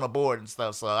came on aboard and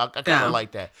stuff. So I kind of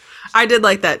like that. I did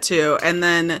like that too. And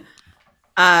then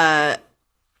I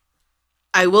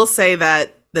will say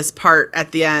that this part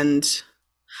at the end,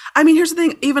 I mean, here's the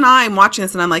thing, even I'm watching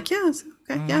this and I'm like, yes,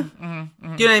 okay, yeah.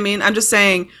 Mm-hmm. You know what I mean? I'm just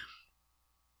saying,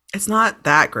 it's not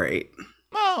that great.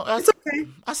 No, it's okay.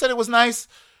 I said it was nice,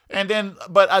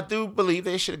 but I do believe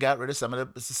they should have got rid of some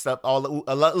of the stuff, a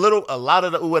lot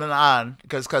of the ooh and an ah,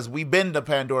 because we've been to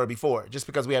Pandora before. Just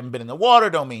because we haven't been in the water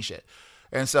don't mean shit.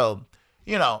 And so,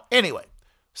 anyway,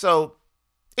 so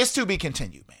it's to be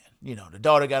continued, man. The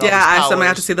daughter got all these powers. I'm gonna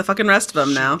have to see the fucking rest of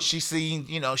them now. She seen,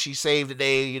 she saved the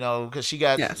day, because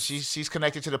she's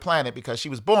connected to the planet because she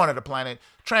was born on the planet,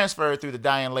 transferred through the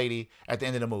dying lady at the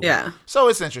end of the movie. Yeah. So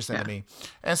it's interesting to me.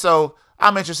 And so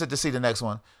I'm interested to see the next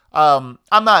one. I'm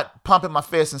not pumping my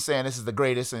fist and saying this is the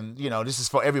greatest and, this is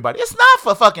for everybody. It's not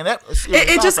for fucking it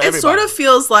sort of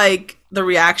feels like the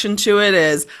reaction to it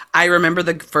is, I remember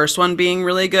the first one being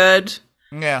really good.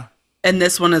 Yeah. And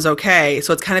this one is okay,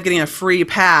 so it's kind of getting a free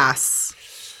pass.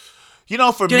 For me, do you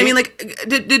know what I mean? Like,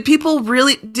 did people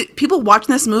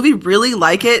watching this movie really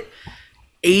like it?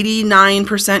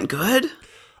 89% good.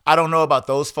 I don't know about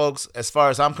those folks. As far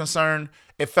as I'm concerned,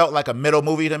 it felt like a middle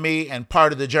movie to me and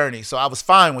part of the journey, so I was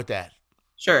fine with that.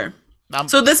 Sure.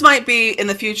 So this might be in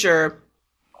the future.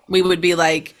 We would be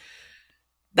like,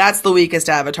 that's the weakest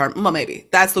Avatar. Well, maybe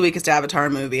that's the weakest Avatar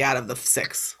movie out of the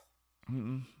 6.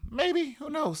 Mm-hmm. Maybe, who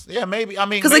knows? Yeah, maybe. I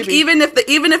mean, because like even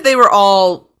if they were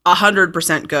all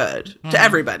 100% good to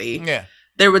everybody,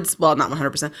 there would, well, not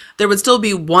 100%. There would still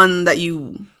be one that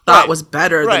you thought was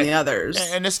better than the others.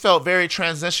 And this felt very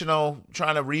transitional,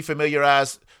 trying to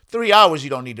refamiliarize. 3 hours, you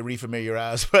don't need to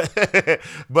refamiliarize,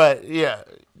 but yeah,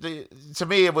 to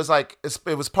me it was like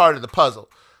it was part of the puzzle.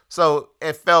 So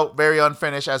it felt very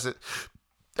unfinished as it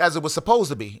was supposed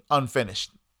to be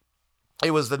unfinished.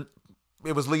 It was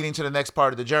leading to the next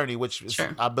part of the journey, which is,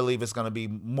 I believe is going to be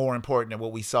more important than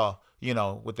what we saw,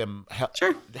 with them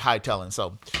high-telling.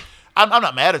 So I'm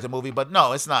not mad at the movie, but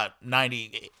no, it's not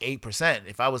 98%.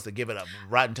 If I was to give it a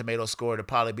Rotten Tomatoes score, it'd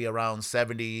probably be around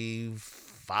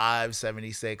 75,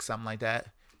 76, something like that.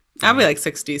 I'd be like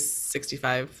 60,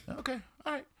 65. Okay.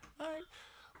 All right.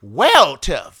 Well,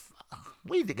 Tiff,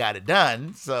 we got it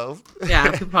done, so. Yeah,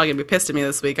 people probably going to be pissed at me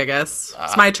this week, I guess.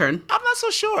 It's my turn. I'm not so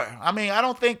sure. I mean, I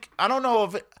don't know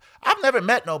if I've never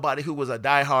met nobody who was a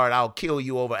diehard I'll kill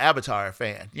you over Avatar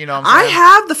fan. You know what I'm saying? I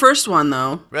have the first one,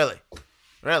 though. Really?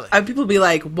 People be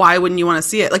like, why wouldn't you want to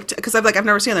see it? Like, because I've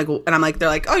never seen it. And I'm like, they're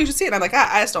like, oh, you should see it. And I'm like,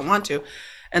 I just don't want to.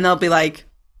 And they'll be like,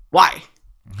 why?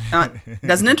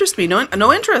 Doesn't interest me.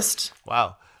 No interest.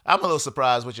 Wow. I'm a little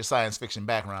surprised with your science fiction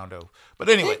background, though. But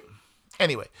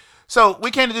anyway. So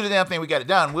we came to do the damn thing. We got it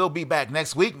done. We'll be back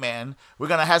next week, man. We're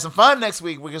gonna have some fun next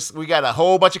week. We got a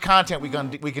whole bunch of content we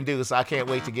can do. So I can't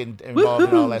wait to get involved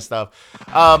in all that stuff.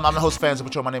 I'm the host of Fans of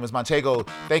Patrol. My name is Montego.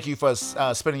 Thank you for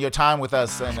spending your time with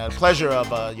us and a pleasure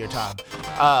of your time.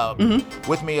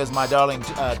 With me is my darling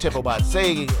Tiffobot.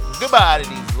 Say goodbye to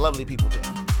these lovely people,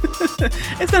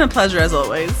 Tiff. It's been a pleasure as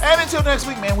always. And until next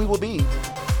week, man, we will be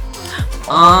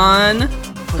on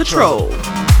patrol.